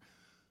for.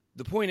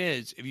 The point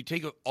is, if you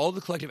take all the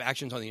collective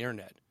actions on the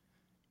internet,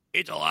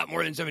 it's a lot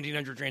more than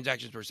 1,700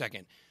 transactions per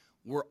second.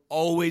 We're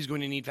always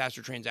going to need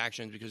faster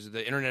transactions because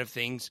the Internet of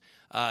Things,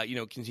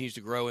 continues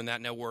to grow in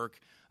that network.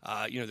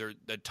 There are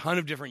a ton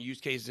of different use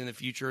cases in the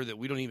future that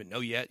we don't even know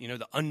yet.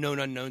 The unknown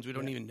unknowns we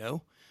don't even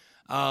know.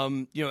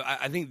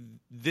 I think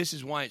this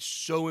is why it's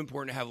so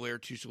important to have layer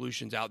 2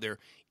 solutions out there,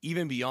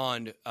 even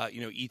beyond,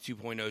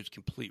 E2.0's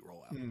complete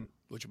rollout,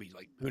 which will be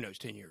like, who knows,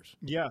 10 years.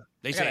 Yeah.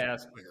 I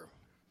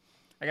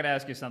got to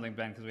ask you something,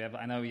 Ben, because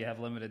I know you have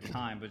limited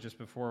time, but just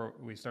before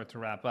we start to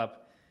wrap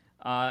up,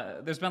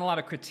 there's been a lot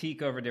of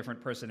critique over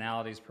different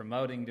personalities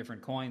promoting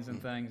different coins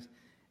and things.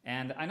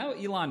 And I know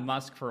Elon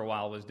Musk for a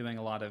while was doing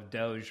a lot of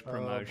Doge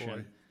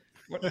promotion.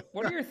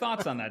 What are your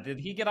thoughts on that? Did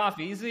he get off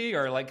easy,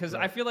 or because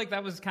I feel like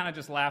that was kind of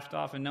just laughed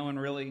off, and no one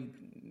really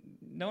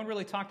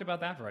talked about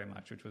that very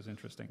much, which was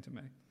interesting to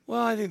me.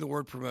 Well, I think the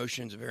word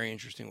promotion is a very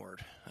interesting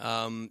word.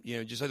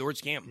 Just like the word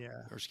scam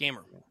or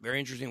scammer, very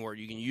interesting word.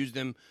 You can use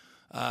them,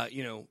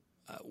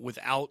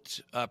 without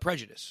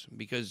prejudice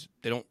because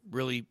they don't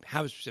really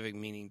have a specific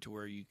meaning to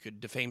where you could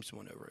defame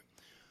someone over it.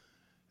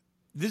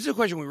 This is a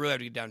question we really have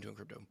to get down to in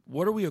crypto.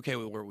 What are we okay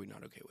with? What are we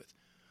not okay with?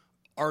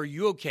 Are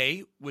you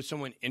okay with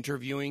someone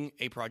interviewing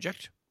a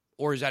project,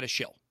 or is that a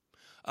shill?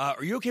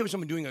 Are you okay with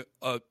someone doing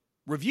a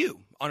review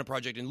on a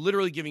project and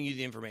literally giving you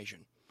the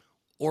information,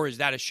 or is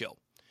that a shill?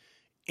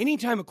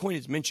 Anytime a coin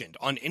is mentioned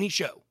on any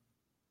show,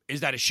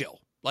 is that a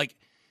shill? Like,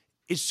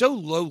 it's so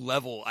low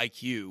level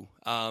IQ,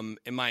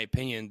 in my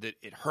opinion, that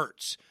it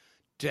hurts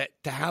to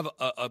have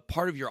a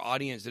part of your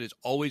audience that is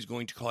always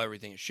going to call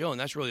everything a shill, and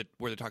that's really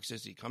where the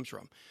toxicity comes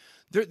from.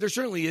 There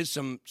certainly is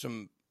some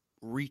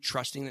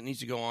retrusting that needs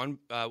to go on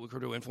with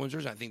crypto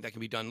influencers. I think that can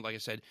be done, like I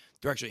said,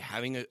 through actually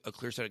having a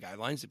clear set of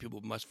guidelines that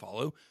people must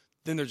follow.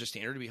 Then there's a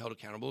standard to be held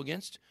accountable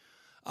against.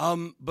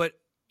 But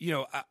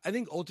I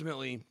think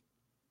ultimately,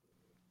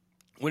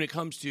 when it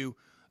comes to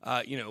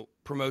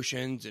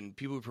promotions and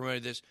people who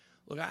promoted this,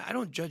 look, I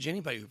don't judge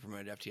anybody who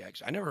promoted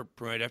FTX. I never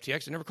promoted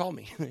FTX. They never called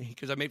me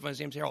because I made fun of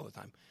Sam's hair all the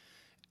time.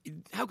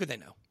 How could they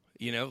know?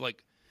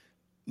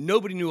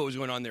 Nobody knew what was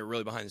going on there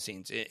really behind the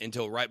scenes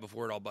until right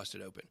before it all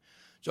busted open.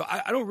 So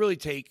I don't really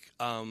take,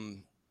 I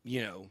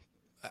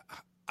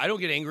don't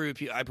get angry with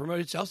people. I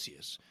promoted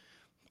Celsius.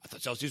 I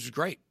thought Celsius was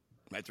great.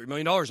 I had $3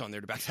 million on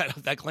there to back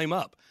that claim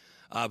up.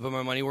 Put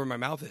my money where my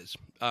mouth is.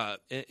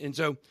 And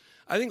so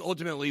I think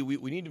ultimately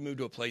we need to move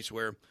to a place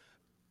where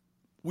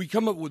we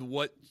come up with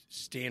what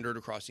standard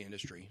across the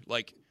industry.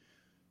 Like,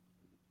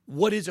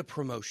 what is a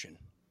promotion?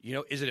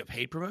 Is it a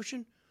paid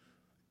promotion?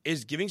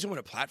 Is giving someone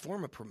a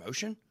platform a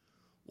promotion?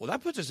 Well,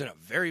 that puts us in a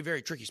very,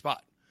 very tricky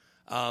spot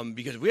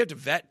because we have to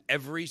vet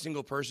every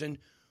single person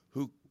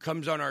who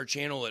comes on our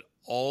channel at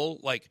all,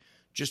 like,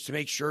 just to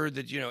make sure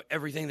that,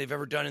 everything they've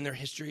ever done in their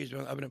history is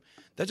up and up.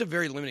 That's a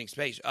very limiting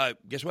space.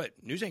 Guess what?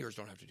 News anchors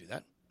don't have to do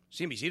that.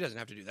 CNBC doesn't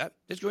have to do that.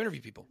 They just go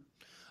interview people.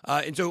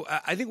 And so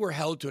I think we're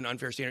held to an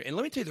unfair standard. And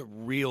let me tell you the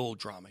real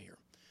drama here.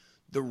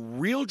 The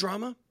real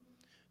drama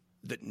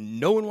that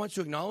no one wants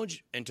to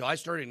acknowledge until I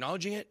started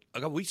acknowledging it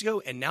a couple weeks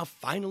ago, and now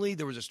finally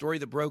there was a story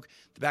that broke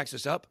that backs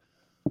us up.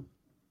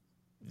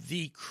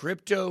 The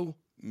crypto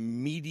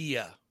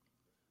media,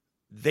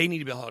 they need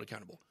to be held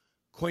accountable.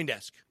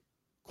 CoinDesk,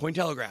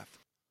 Cointelegraph,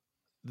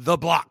 The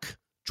Block,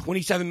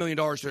 $27 million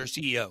to their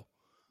CEO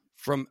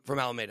from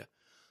Alameda.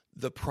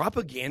 The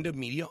propaganda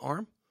media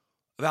arm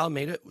of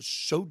Alameda was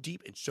so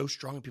deep and so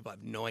strong, and people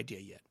have no idea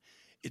yet.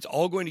 It's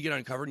all going to get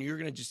uncovered, and you're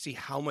going to just see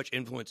how much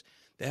influence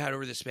they had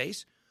over this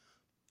space.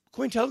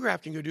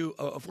 Cointelegraph can go do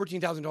a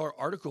 $14,000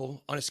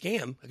 article on a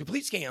scam, a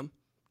complete scam,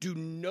 do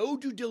no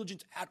due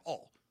diligence at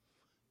all.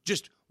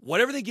 Just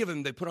whatever they give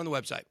them, they put on the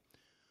website.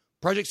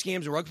 Project scams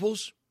and rug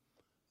pulls,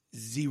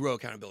 zero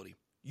accountability.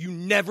 You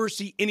never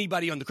see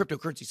anybody on the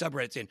cryptocurrency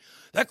subreddit saying,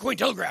 that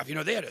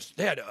Cointelegraph,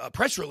 they had a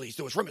press release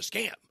that was from a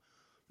scam.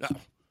 No,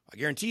 I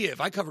guarantee you, if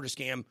I covered a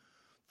scam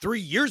 3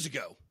 years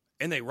ago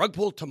and they rug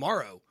pull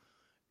tomorrow,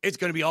 it's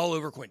going to be all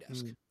over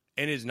CoinDesk.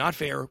 And it is not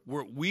fair.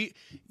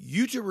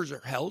 YouTubers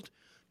are held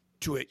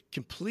to a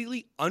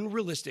completely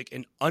unrealistic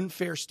and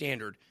unfair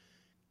standard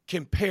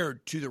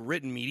compared to the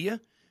written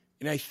media.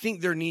 And I think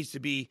there needs to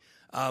be,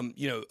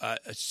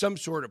 some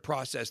sort of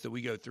process that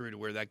we go through to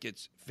where that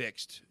gets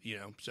fixed,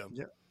 so.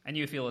 Yeah. And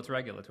you feel it's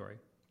regulatory?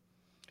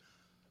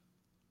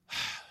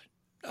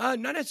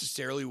 Not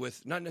necessarily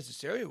with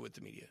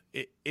the media.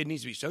 It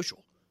needs to be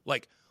social.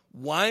 Like,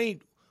 why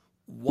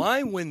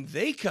when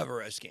they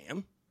cover a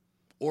scam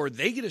or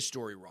they get a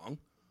story wrong,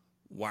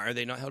 why are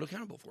they not held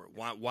accountable for it?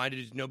 Why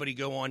did nobody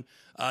go on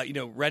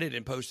Reddit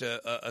and post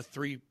a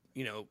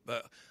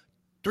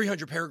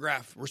 300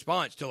 paragraph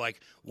response to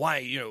like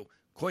why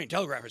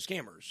Cointelegraph is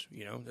scammers?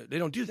 They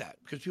don't do that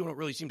because people don't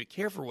really seem to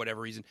care for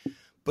whatever reason.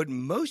 But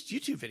most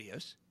YouTube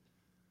videos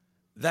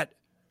that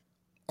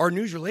are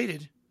news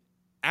related,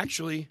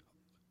 actually,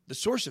 the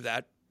source of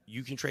that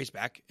you can trace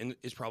back and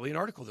is probably an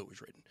article that was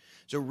written.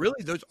 So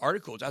really, those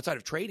articles outside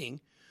of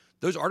trading,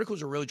 those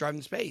articles are really driving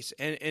the space,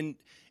 and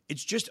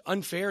it's just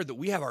unfair that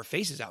we have our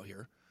faces out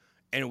here,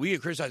 and we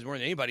get criticized more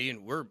than anybody,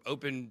 and we're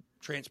open,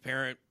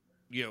 transparent.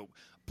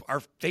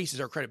 Our face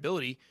is our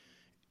credibility,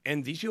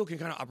 and these people can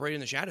kind of operate in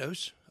the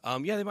shadows.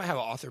 They might have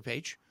an author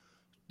page.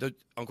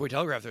 On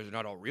Cointelegraph, they're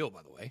not all real,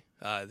 by the way.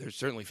 There's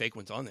certainly fake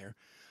ones on there,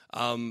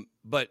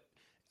 but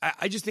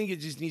I just think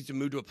it just needs to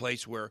move to a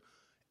place where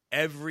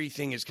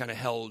everything is kind of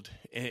held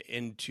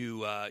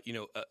into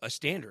a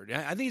standard.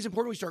 And I think it's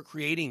important we start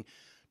creating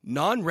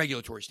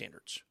non-regulatory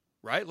standards,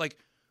 right? Like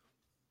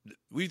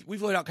we've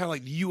laid out kind of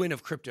like the UN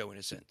of crypto in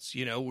a sense,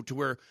 to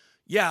where,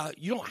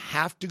 you don't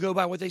have to go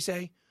by what they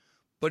say,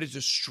 but it's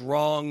a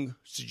strong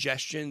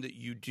suggestion that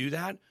you do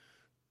that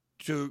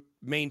to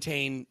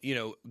maintain,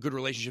 good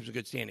relationships and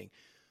good standing.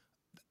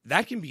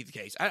 That can be the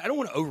case. I don't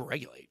want to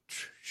overregulate.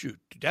 Shoot,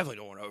 definitely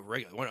don't want to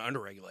overregulate. I want to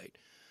underregulate.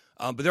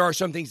 But there are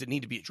some things that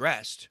need to be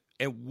addressed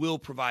and will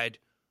provide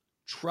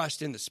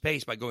trust in the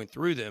space by going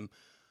through them.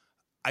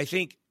 I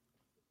think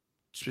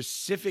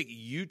specific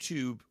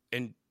YouTube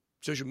and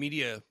social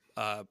media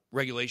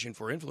regulation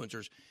for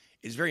influencers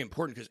is very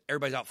important because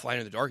everybody's out flying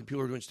in the dark and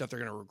people are doing stuff they're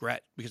going to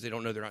regret because they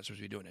don't know they're not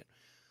supposed to be doing it.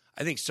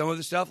 I think some of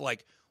the stuff,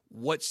 like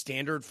what's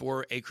standard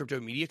for a crypto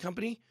media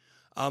company,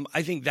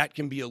 I think that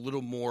can be a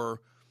little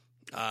more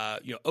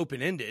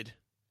open-ended.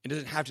 It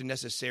doesn't have to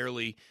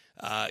necessarily,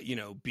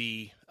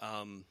 be,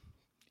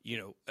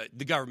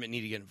 the government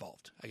need to get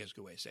involved, I guess is a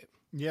good way to say it.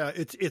 Yeah,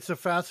 it's a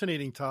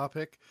fascinating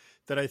topic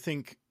that I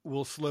think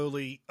will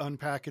slowly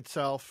unpack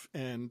itself,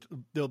 and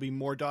there'll be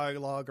more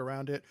dialogue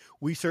around it.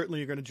 We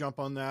certainly are going to jump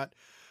on that.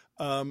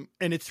 And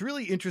it's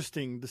really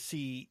interesting to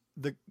see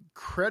the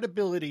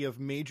credibility of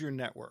major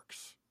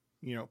networks.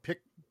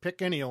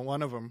 Pick any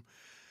one of them.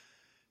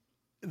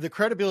 The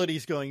credibility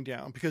is going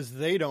down because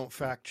they don't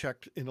fact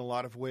check in a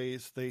lot of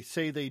ways. They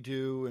say they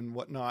do and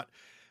whatnot.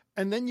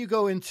 And then you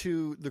go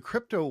into the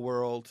crypto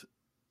world,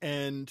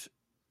 and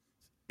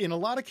in a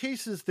lot of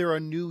cases, there are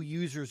new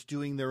users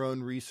doing their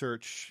own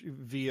research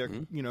via,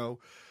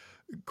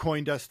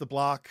 CoinDesk, the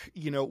block,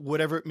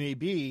 whatever it may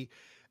be.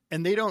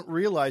 And they don't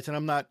realize, and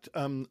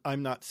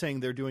I'm not saying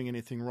they're doing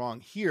anything wrong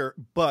here,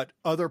 but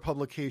other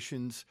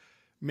publications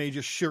may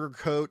just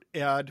sugarcoat,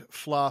 add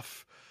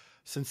fluff,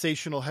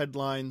 sensational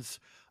headlines,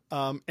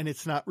 and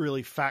it's not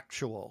really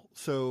factual.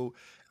 So,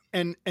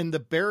 and the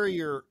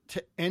barrier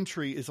to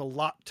entry is a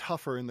lot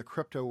tougher in the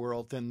crypto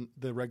world than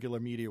the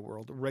regular media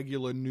world,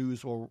 regular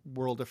news or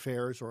world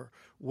affairs or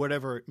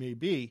whatever it may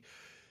be.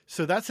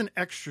 So that's an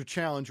extra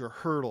challenge or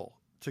hurdle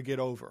to get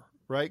over,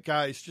 right?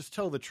 Guys, just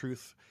tell the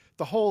truth.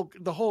 The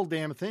whole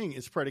damn thing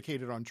is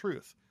predicated on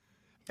truth.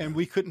 And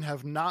we couldn't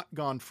have not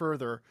gone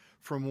further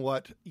from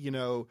what,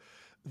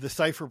 the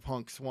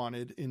cypherpunks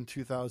wanted in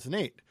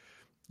 2008,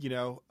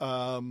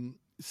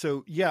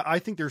 So, I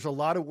think there's a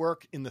lot of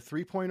work in the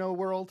 3.0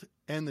 world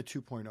and the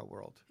 2.0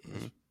 world.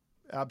 Mm-hmm.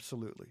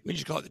 Absolutely. We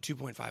just call it the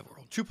 2.5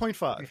 world.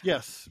 2.5,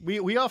 yes.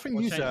 We often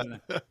use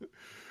that.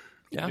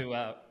 Yeah.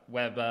 To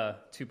Web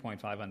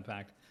 2.5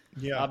 Unpacked.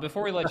 Yeah.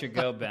 Before we let you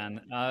go,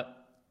 Ben,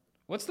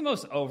 what's the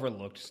most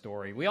overlooked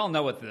story? We all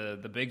know what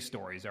the big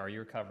stories are.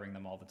 You're covering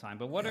them all the time.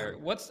 But what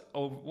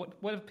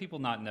have people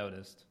not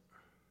noticed?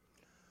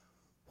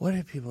 What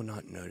have people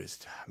not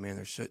noticed?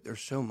 Man,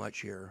 there's so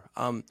much here.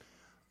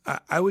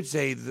 I would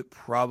say that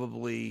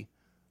probably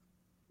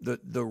the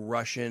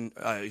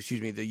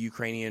the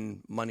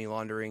Ukrainian money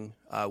laundering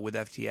with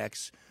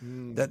FTX.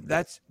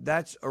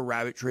 That's a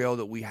rabbit trail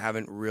that we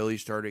haven't really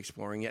started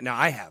exploring yet. Now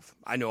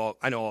I know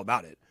all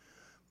about it,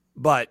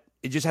 but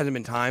it just hasn't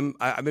been time.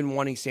 I've been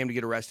wanting Sam to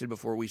get arrested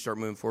before we start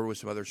moving forward with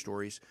some other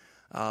stories.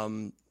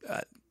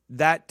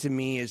 That to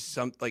me is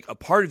a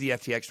part of the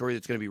FTX story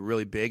that's going to be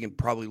really big and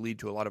probably lead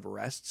to a lot of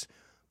arrests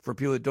for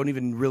people that don't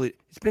even really.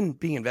 It's been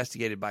being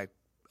investigated by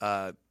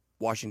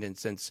Washington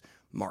since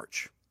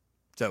March,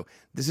 so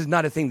this is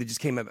not a thing that just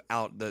came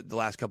out the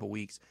last couple of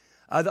weeks.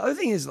 The other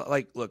thing is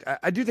look,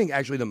 I do think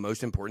actually the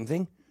most important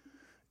thing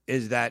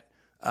is that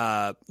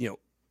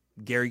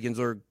Gary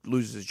Gensler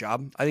loses his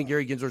job. I think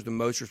Gary Gensler is the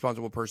most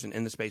responsible person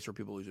in the space for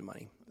people losing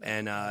money.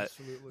 And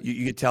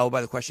you could tell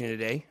by the questioning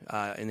today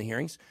in the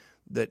hearings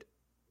that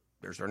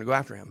they're starting to go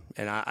after him.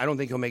 And I don't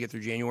think he'll make it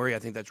through January. I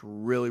think that's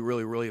really,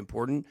 really, really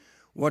important.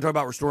 We want to talk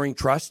about restoring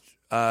trust,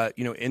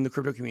 in the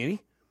crypto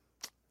community.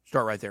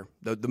 Start right there.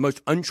 The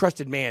most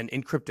untrusted man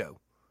in crypto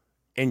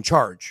in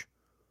charge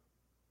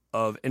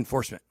of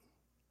enforcement.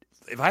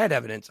 If I had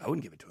evidence, I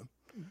wouldn't give it to him.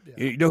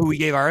 Yeah. You know who we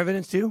gave our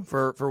evidence to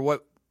for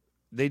what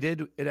they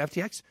did at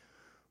FTX,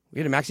 we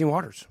had a Maxine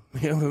Waters.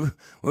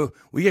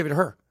 We gave it to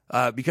her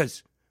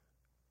because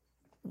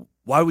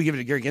why would we give it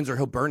to Gary Gensler?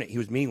 He'll burn it. He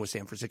was meeting with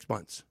Sam for 6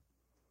 months.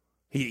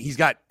 He's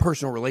got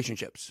personal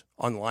relationships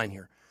on the line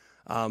here.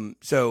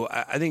 So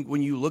I think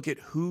when you look at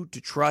who to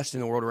trust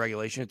in the world of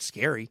regulation, it's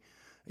scary.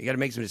 You got to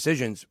make some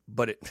decisions,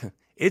 but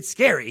it's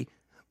scary,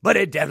 but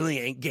it definitely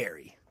ain't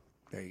Gary.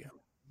 There you go.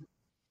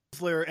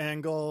 Gensler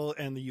angle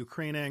and the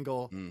Ukraine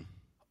angle.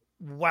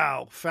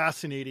 Wow,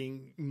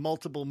 fascinating.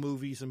 Multiple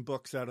movies and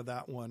books out of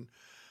that one.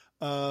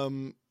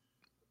 Ben,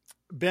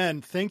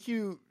 thank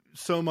you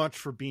so much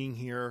for being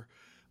here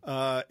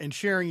and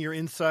sharing your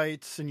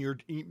insights and your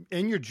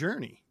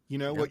journey.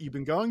 What you've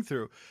been going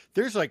through.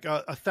 There's like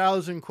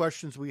 1,000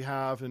 questions we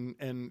have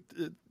and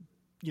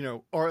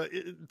our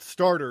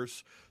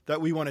starters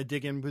that we want to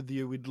dig in with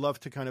you. We'd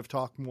love to kind of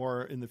talk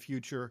more in the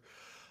future.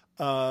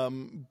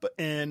 To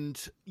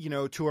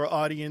our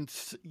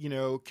audience,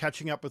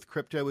 Catching Up with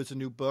Crypto is a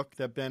new book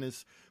that Ben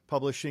is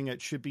publishing. It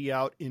should be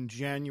out in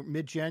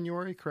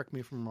mid-January. Correct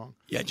me if I'm wrong.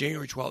 Yeah,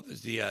 January 12th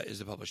is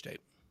the published date.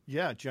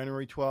 Yeah,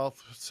 January 12th.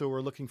 So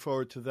we're looking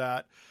forward to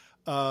that.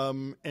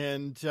 The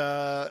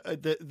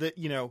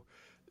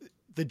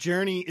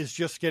journey is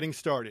just getting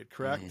started,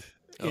 correct?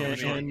 Oh,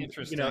 and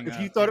interesting.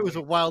 If you thought it was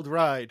a wild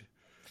ride,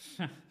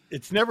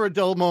 it's never a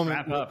dull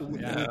moment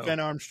with Ben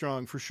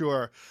Armstrong for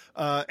sure.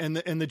 And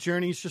the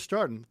journey is just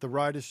starting. The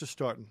ride is just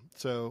starting.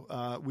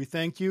 So we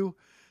thank you,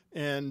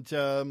 and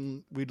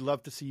we'd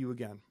love to see you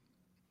again.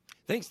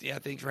 Thanks. Yeah,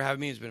 thanks for having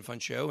me. It's been a fun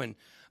show. And,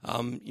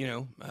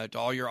 to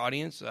all your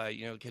audience,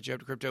 Catching Up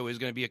to Crypto is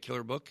going to be a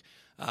killer book.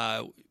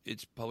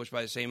 It's published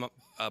by the same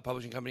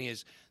publishing company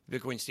as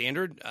Bitcoin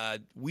Standard.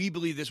 We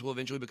believe this will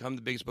eventually become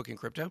the biggest book in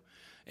crypto.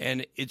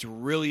 And it's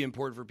really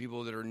important for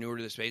people that are newer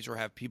to the space or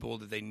have people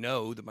that they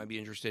know that might be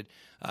interested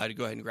to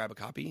go ahead and grab a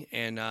copy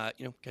and,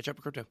 catch up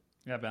to crypto.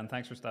 Yeah, Ben,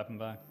 thanks for stopping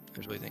by.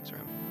 Absolutely. Thanks for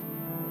having me.